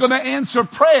 He's going to answer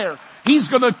prayer. He's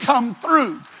going to come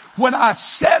through. When I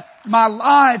set my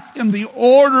life in the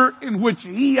order in which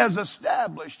He has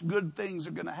established, good things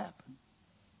are going to happen.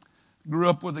 Grew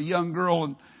up with a young girl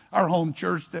in our home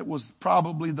church that was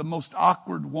probably the most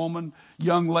awkward woman,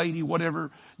 young lady,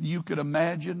 whatever you could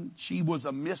imagine. She was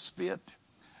a misfit.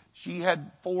 She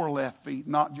had 4 left feet,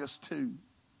 not just 2.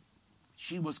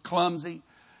 She was clumsy.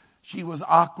 She was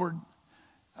awkward.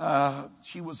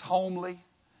 She was homely,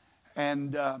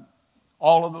 and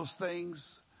all of those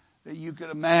things that you could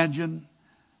imagine.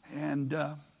 And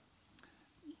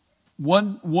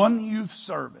one youth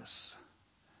service,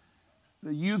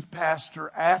 the youth pastor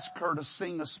asked her to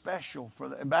sing a special for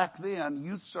the, and back then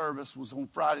youth service was on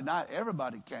Friday night.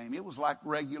 Everybody came. It was like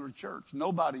regular church.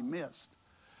 Nobody missed.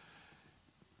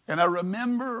 And I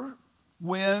remember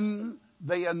when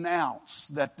they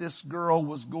announced that this girl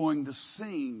was going to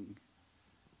sing,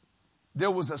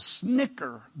 there was a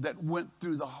snicker that went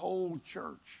through the whole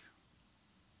church.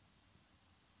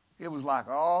 It was like,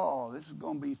 oh, this is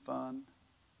going to be fun.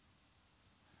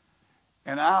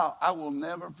 And I will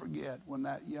never forget when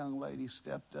that young lady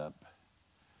stepped up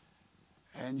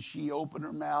and she opened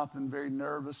her mouth and very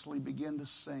nervously began to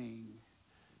sing.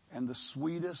 And the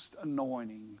sweetest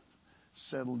anointing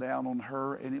settled down on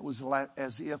her, and it was like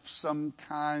as if some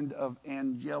kind of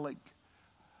angelic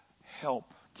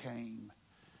help came.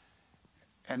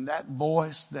 And that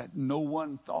voice that no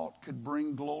one thought could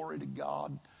bring glory to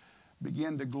God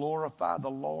began to glorify the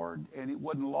Lord. And it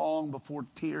wasn't long before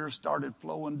tears started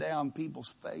flowing down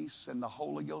people's face and the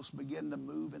Holy Ghost began to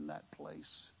move in that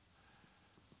place.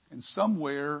 And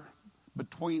somewhere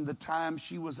between the time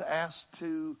she was asked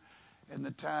to and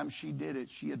the time she did it,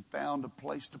 she had found a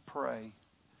place to pray.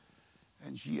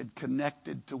 And she had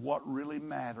connected to what really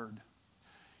mattered.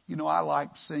 You know, I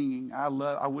like singing. I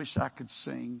wish I could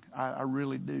sing. I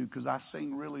really do, because I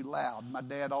sing really loud. My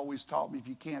dad always taught me, if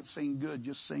you can't sing good,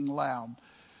 just sing loud.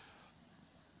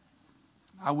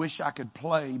 I wish I could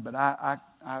play, but I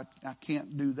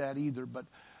can't do that either. But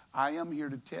I am here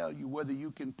to tell you, whether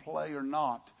you can play or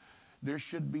not, there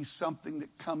should be something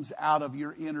that comes out of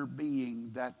your inner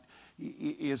being that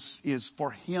is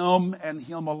for Him and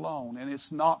Him alone. And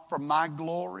it's not for my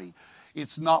glory.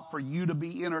 It's not for you to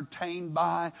be entertained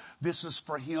by. This is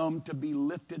for Him to be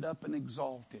lifted up and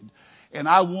exalted. And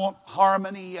I want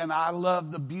harmony, and I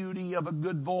love the beauty of a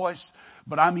good voice.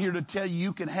 But I'm here to tell you,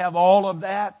 you can have all of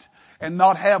that and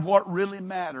not have what really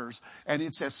matters. And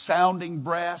it's a sounding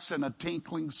brass and a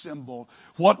tinkling cymbal.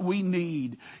 What we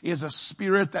need is a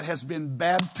spirit that has been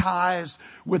baptized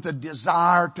with a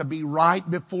desire to be right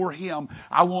before Him.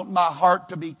 I want my heart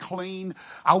to be clean.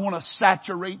 I want to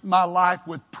saturate my life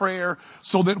with prayer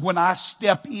so that when I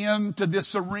step into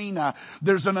this arena,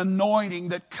 there's an anointing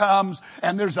that comes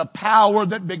and there's a power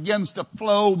that begins to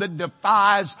flow that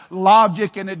defies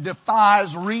logic and it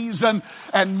defies reason,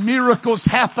 and miracles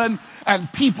happen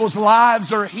and people's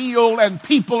lives are healed and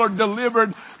people are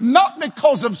delivered, not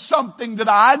because of something that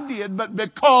I did, but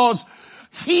because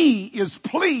He is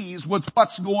pleased with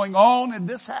what's going on in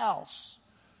this house.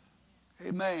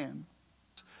 Amen.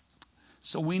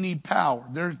 So we need power.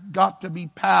 There's got to be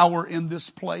power in this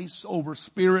place over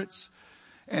spirits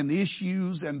and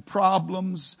issues and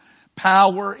problems.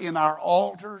 Power in our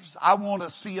altars. I want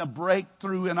to see a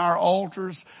breakthrough in our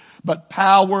altars, but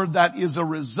power that is a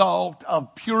result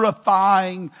of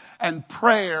purifying and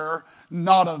prayer,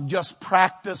 not of just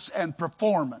practice and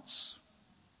performance.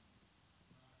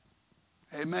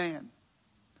 Amen.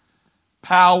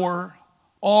 Power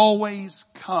always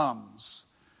comes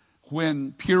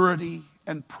when purity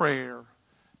and prayer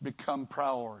become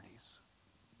priorities.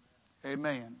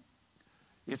 Amen.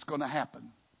 It's going to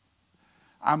happen.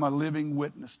 I'm a living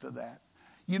witness to that.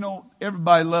 You know,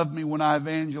 everybody loved me when I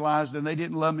evangelized, and they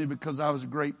didn't love me because I was a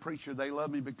great preacher. They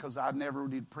loved me because I never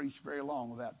did preach very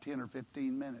long, about 10 or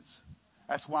 15 minutes.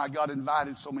 That's why I got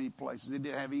invited so many places. It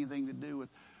didn't have anything to do with,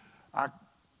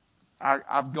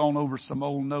 I've gone over some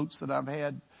old notes that I've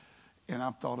had, and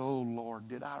I've thought, oh Lord,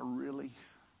 did I really?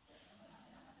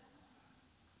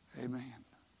 Amen.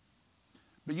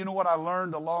 But you know what I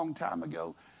learned a long time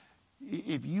ago?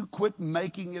 If you quit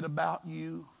making it about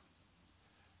you,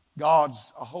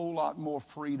 God's a whole lot more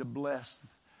free to bless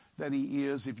than He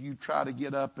is if you try to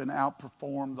get up and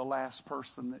outperform the last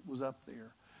person that was up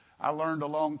there. I learned a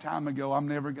long time ago, I'm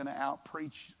never going to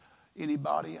outpreach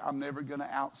anybody. I'm never going to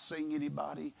outsing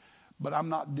anybody. But I'm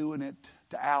not doing it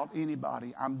to out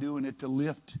anybody. I'm doing it to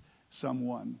lift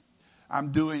someone.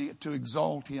 I'm doing it to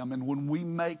exalt Him. And when we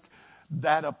make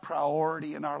that a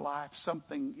priority in our life,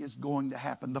 something is going to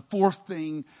happen. The fourth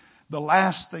thing, the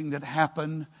last thing that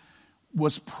happened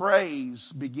was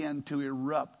praise began to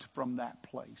erupt from that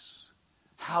place.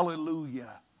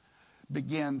 Hallelujah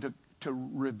began to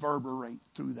reverberate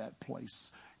through that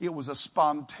place. It was a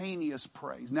spontaneous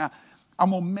praise. Now, I'm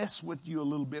going to mess with you a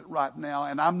little bit right now,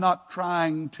 and I'm not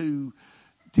trying to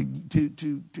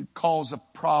cause a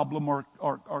problem or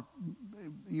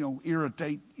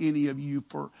irritate any of you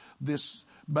for this,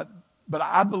 but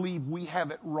I believe we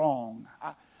have it wrong.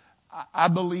 I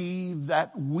believe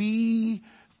that we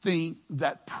think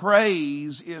that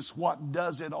praise is what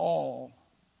does it all.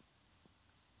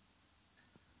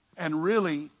 And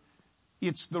really,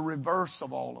 it's the reverse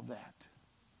of all of that.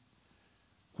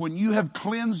 When you have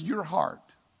cleansed your heart,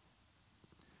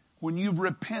 when you've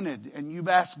repented and you've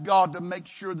asked God to make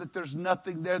sure that there's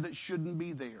nothing there that shouldn't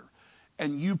be there,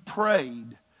 and you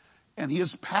prayed and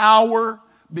His power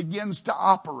begins to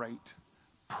operate,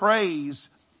 praise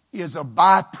is a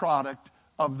byproduct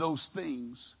of those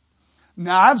things.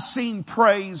 Now, I've seen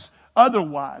praise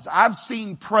otherwise. I've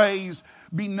seen praise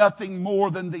be nothing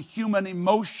more than the human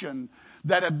emotion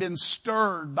that have been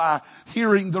stirred by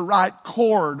hearing the right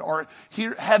chord or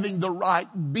having the right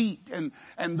beat and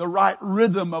the right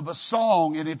rhythm of a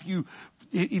song. And if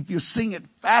you sing it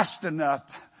fast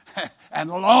enough and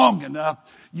long enough,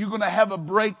 you're going to have a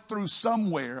breakthrough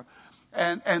somewhere.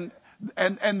 And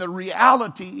the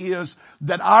reality is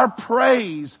that our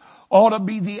praise ought to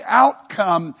be the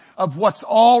outcome of what's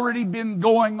already been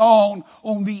going on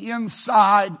the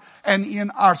inside and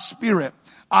in our spirit.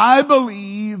 I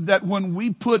believe that when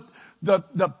we put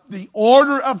the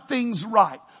order of things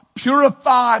right,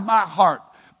 purify my heart,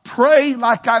 pray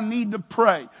like I need to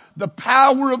pray, the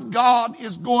power of God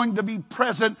is going to be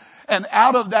present, and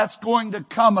out of that's going to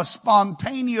come a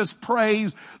spontaneous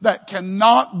praise that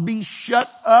cannot be shut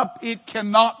up. It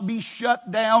cannot be shut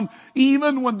down.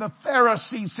 Even when the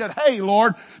Pharisees said, "Hey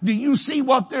Lord, do you see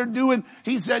what they're doing?"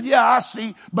 He said, "Yeah, I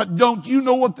see, but don't you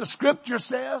know what the scripture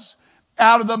says?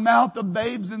 Out of the mouth of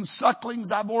babes and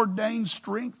sucklings I've ordained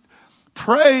strength."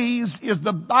 Praise is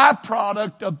the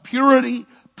byproduct of purity,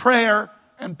 prayer,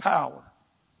 and power.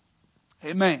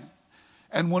 Amen.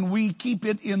 And when we keep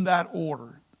it in that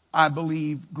order, I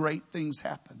believe great things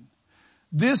happen.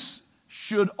 This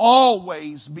should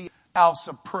always be a house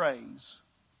of praise,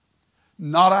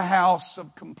 not a house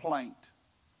of complaint,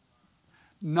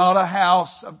 not a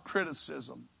house of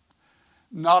criticism,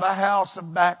 not a house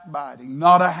of backbiting,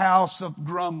 not a house of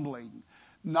grumbling,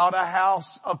 not a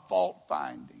house of fault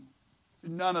finding.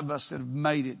 None of us have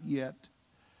made it yet.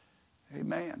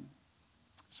 Amen.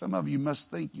 Some of you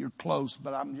must think you're close,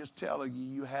 but I'm just telling you,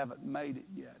 you haven't made it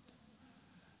yet.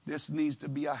 This needs to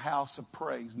be a house of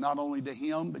praise, not only to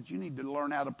Him, but you need to learn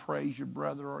how to praise your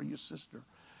brother or your sister.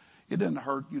 It doesn't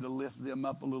hurt you to lift them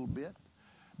up a little bit.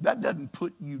 That doesn't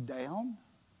put you down.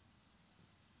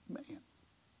 Man.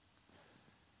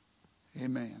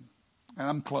 Amen. And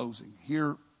I'm closing.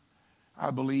 Here, I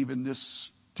believe in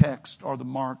this text are the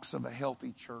marks of a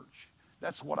healthy church.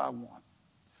 That's what I want.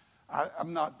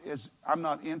 I'm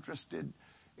not interested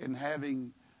in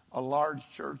having a large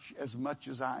church as much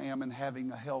as I am in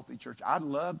having a healthy church. I'd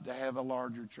love to have a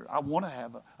larger church.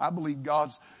 I believe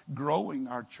God's growing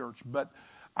our church, but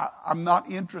I'm not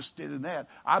interested in that.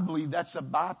 I believe that's a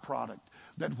byproduct.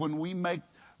 That when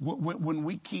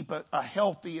we keep a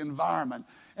healthy environment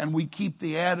and we keep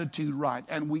the attitude right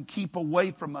and we keep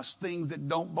away from us things that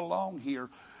don't belong here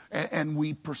and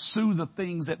we pursue the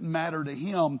things that matter to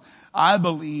Him, I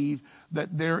believe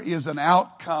that there is an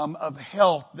outcome of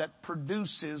health that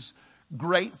produces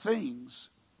great things.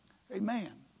 Amen.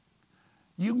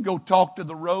 You can go talk to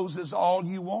the roses all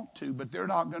you want to, but they're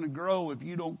not going to grow if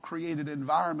you don't create an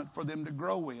environment for them to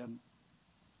grow in.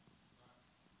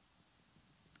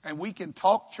 And we can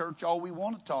talk church all we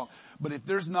want to talk, but if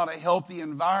there's not a healthy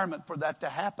environment for that to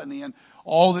happen in,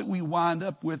 all that we wind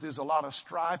up with is a lot of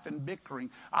strife and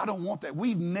bickering. I don't want that.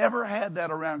 We've never had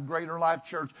that around Greater Life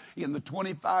Church in the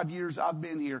 25 years I've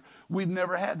been here. We've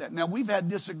never had that. Now, we've had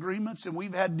disagreements and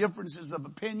we've had differences of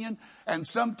opinion, and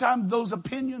sometimes those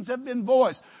opinions have been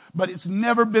voiced, but it's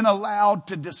never been allowed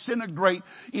to disintegrate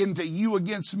into you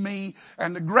against me.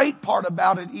 And the great part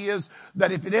about it is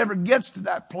that if it ever gets to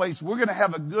that place, we're going to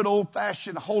have a good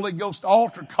old-fashioned Holy Ghost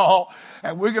altar call,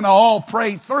 and we're going to all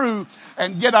pray through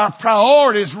and get our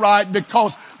priorities right,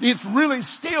 because it's really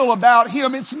still about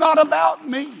Him. It's not about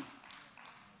me.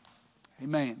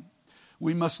 Amen.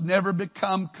 We must never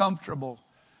become comfortable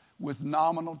with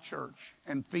nominal church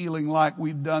and feeling like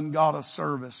we've done God a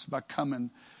service by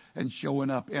coming and showing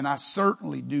up. And I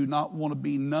certainly do not want to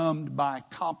be numbed by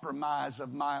compromise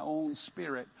of my own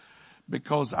spirit,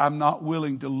 because I'm not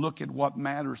willing to look at what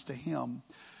matters to Him.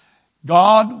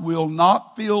 God will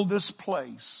not fill this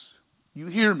place. You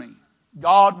hear me?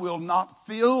 God will not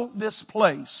fill this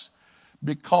place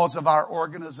because of our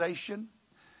organization.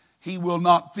 He will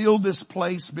not fill this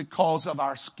place because of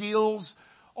our skills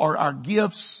or our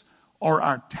gifts or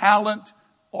our talent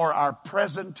or our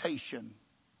presentation.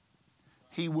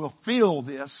 He will fill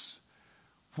this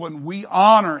when we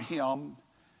honor Him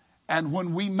and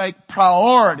when we make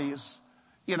priorities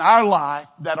in our life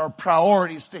that are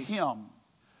priorities to Him.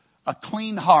 A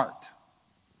clean heart,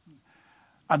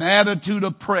 an attitude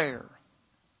of prayer,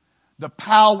 the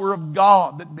power of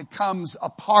God that becomes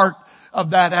a part of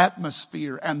that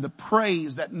atmosphere, and the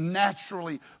praise that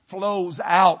naturally flows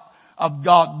out of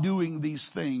God doing these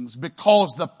things.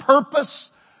 Because the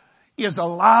purpose is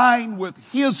aligned with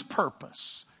His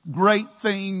purpose, great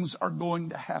things are going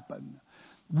to happen.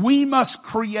 We must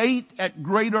create at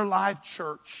Greater Life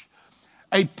Church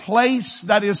a place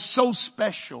that is so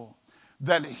special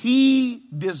that He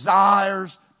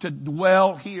desires to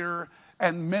dwell here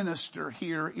and minister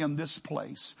here in this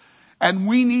place. And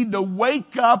we need to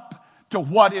wake up to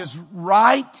what is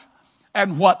right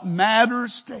and what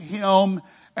matters to Him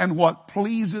and what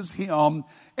pleases Him,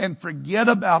 and forget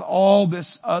about all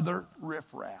this other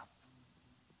riffraff.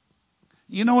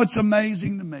 You know, it's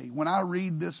amazing to me when I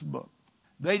read this book.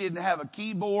 They didn't have a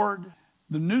keyboard.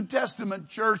 The New Testament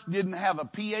church didn't have a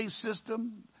PA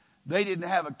system. They didn't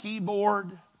have a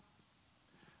keyboard.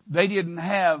 They didn't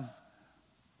have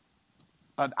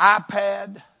an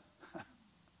iPad.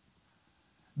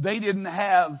 They didn't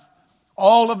have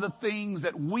all of the things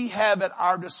that we have at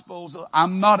our disposal.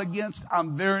 I'm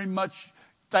very much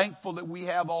thankful that we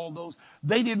have all those.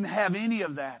 They didn't have any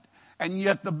of that. And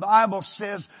yet the Bible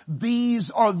says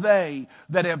these are they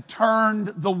that have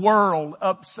turned the world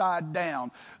upside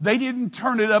down. They didn't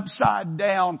turn it upside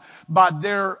down by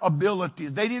their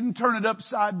abilities. They didn't turn it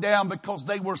upside down because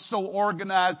they were so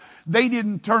organized. They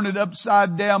didn't turn it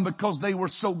upside down because they were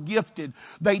so gifted.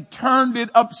 They turned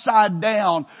it upside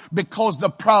down because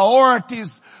the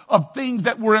priorities of things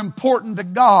that were important to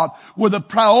God were the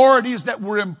priorities that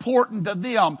were important to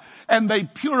them. And they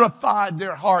purified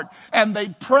their heart and they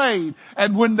prayed.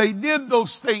 And when they did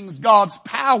those things, God's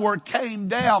power came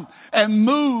down and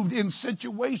moved in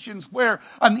situations where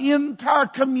an entire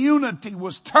community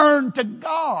was turned to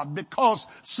God because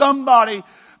somebody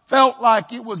felt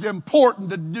like it was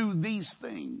important to do these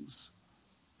things.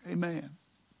 Amen.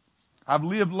 I've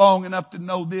lived long enough to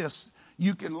know this.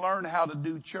 You can learn how to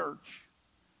do church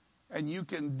and you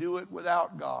can do it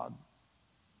without God.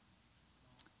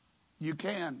 You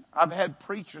can. I've had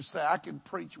preachers say I can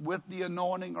preach with the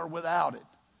anointing or without it.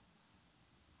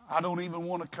 I don't even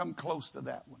want to come close to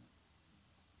that one.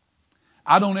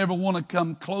 I don't ever want to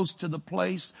come close to the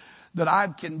place that I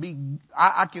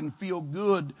can feel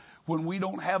good when we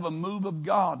don't have a move of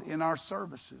God in our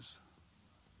services.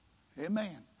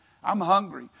 Amen. I'm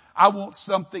hungry. I want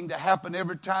something to happen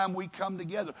every time we come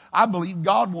together. I believe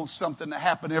God wants something to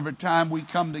happen every time we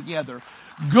come together.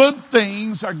 Good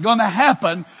things are going to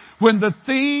happen when the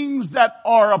things that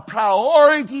are a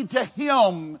priority to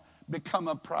Him become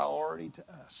a priority to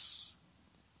us.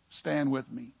 Stand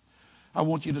with me. I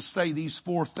want you to say these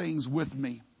 4 things with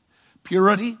me.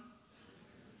 Purity,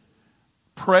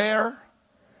 prayer,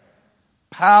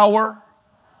 power,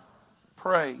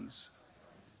 praise.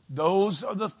 Those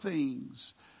are the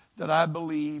things that I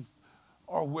believe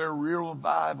are where real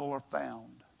revival are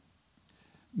found.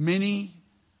 Many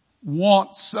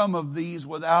want some of these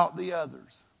without the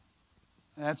others.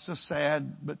 That's a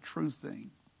sad but true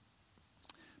thing.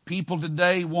 People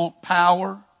today want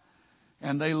power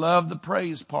and they love the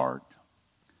praise part,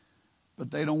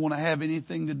 but they don't want to have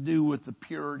anything to do with the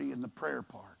purity and the prayer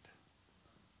part.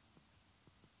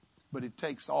 But it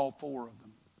takes all 4 of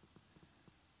them,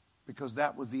 because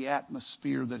that was the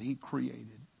atmosphere that He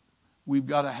created. We've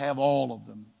got to have all of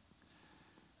them.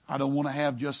 I don't want to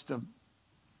have just a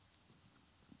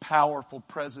powerful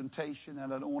presentation,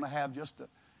 and I don't want to have just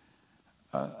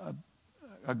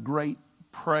a great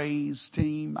praise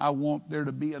team. I want there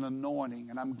to be an anointing,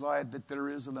 and I'm glad that there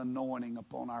is an anointing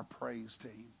upon our praise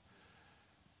team.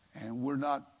 And we're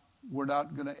not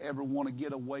going to ever want to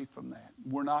get away from that.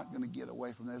 We're not going to get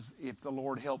away from this if the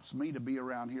Lord helps me to be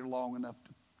around here long enough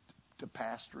to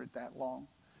pastor it that long.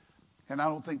 And I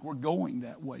don't think we're going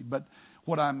that way. But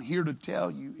what I'm here to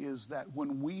tell you is that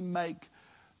when we make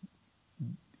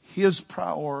His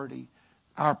priority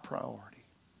our priority,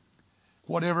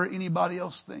 whatever anybody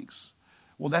else thinks,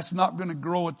 well, that's not going to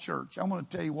grow a church. I'm going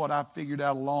to tell you what I figured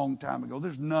out a long time ago.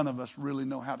 There's none of us really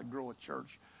know how to grow a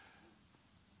church.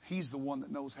 He's the one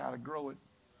that knows how to grow it.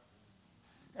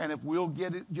 And if we'll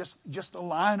get it, just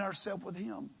align ourselves with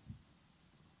Him.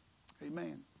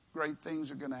 Amen. Great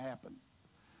things are going to happen.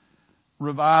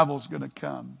 Revival's going to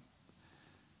come.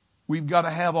 We've got to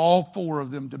have all 4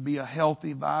 of them to be a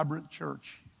healthy, vibrant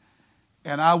church.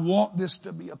 And I want this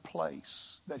to be a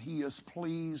place that He is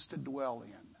pleased to dwell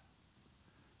in.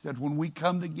 That when we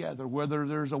come together, whether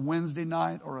there's a Wednesday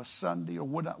night or a Sunday or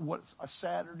a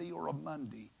Saturday or a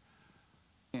Monday,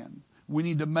 and we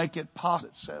need to make it possible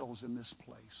it settles in this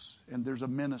place. And there's a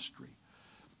ministry.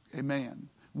 Amen.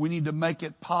 We need to make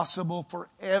it possible for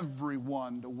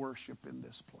everyone to worship in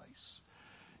this place.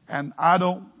 And I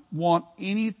don't want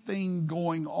anything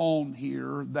going on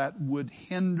here that would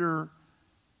hinder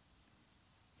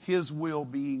His will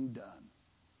being done.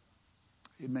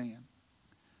 Amen.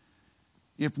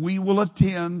 If we will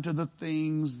attend to the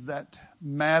things that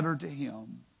matter to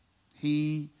Him,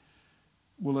 He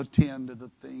will attend to the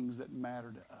things that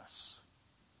matter to us.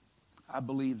 I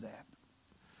believe that.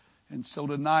 And so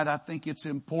tonight I think it's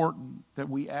important that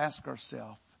we ask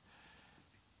ourselves,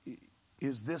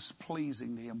 is this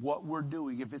pleasing to Him? What we're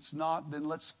doing. If it's not, then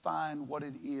let's find what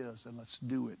it is and let's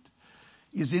do it.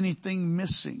 Is anything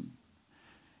missing?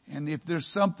 And if there's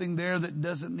something there that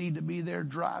doesn't need to be there,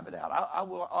 drive it out.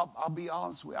 I'll be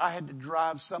honest with you. I had to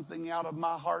drive something out of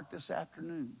my heart this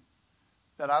afternoon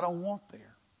that I don't want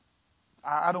there.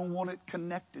 I don't want it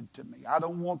connected to me. I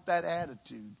don't want that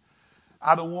attitude.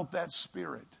 I don't want that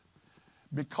spirit,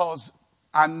 because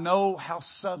I know how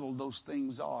subtle those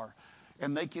things are.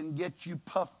 And they can get you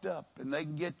puffed up, and they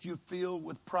can get you filled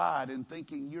with pride and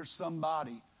thinking you're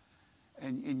somebody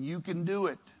and you can do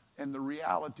it. And the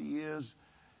reality is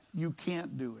you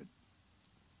can't do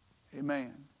it.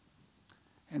 Amen.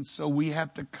 And so we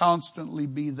have to constantly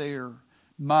be there,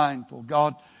 mindful.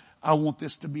 God, I want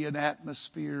this to be an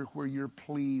atmosphere where you're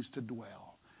pleased to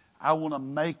dwell. I want to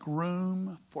make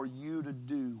room for you to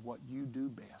do what you do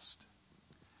best.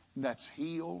 And that's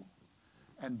heal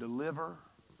and deliver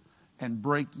and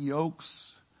break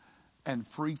yokes and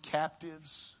free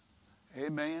captives.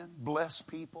 Amen. Bless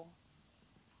people.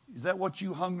 Is that what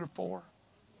you hunger for?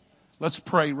 Let's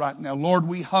pray right now. Lord,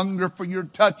 we hunger for your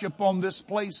touch upon this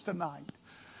place tonight.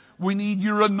 We need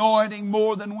your anointing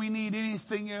more than we need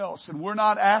anything else. And we're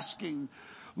not asking,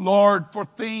 Lord, for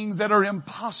things that are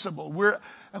impossible.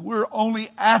 We're only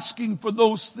asking for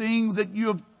those things that you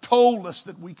have told us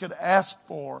that we could ask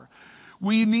for.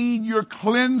 We need your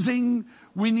cleansing.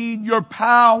 We need your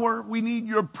power. We need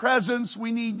your presence.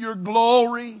 We need your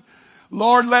glory.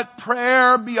 Lord, let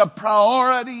prayer be a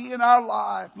priority in our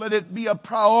life. Let it be a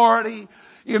priority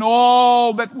in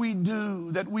all that we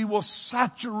do, that we will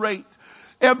saturate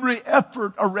every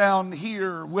effort around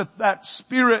here with that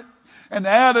spirit and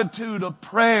attitude of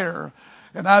prayer.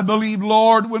 And I believe,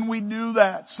 Lord, when we do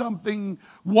that, something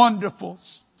wonderful,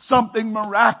 something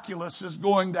miraculous is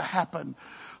going to happen.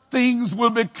 Things will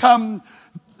become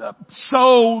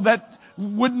so that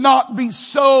would not be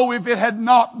so if it had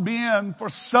not been for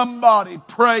somebody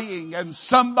praying and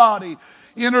somebody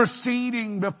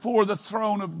interceding before the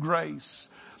throne of grace.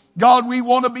 God, we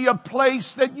want to be a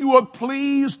place that you are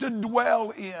pleased to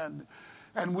dwell in.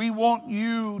 And we want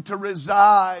you to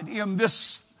reside in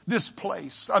this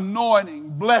place,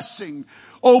 anointing, blessing,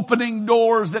 opening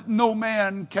doors that no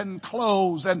man can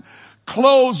close, and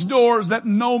close doors that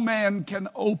no man can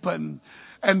open,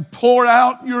 and pour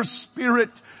out your spirit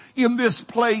in this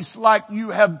place like you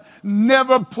have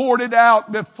never poured it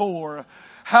out before.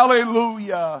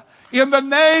 Hallelujah. In the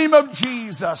name of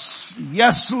Jesus.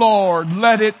 Yes, Lord.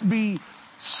 Let it be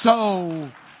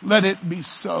so. Let it be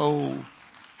so.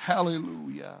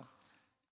 Hallelujah.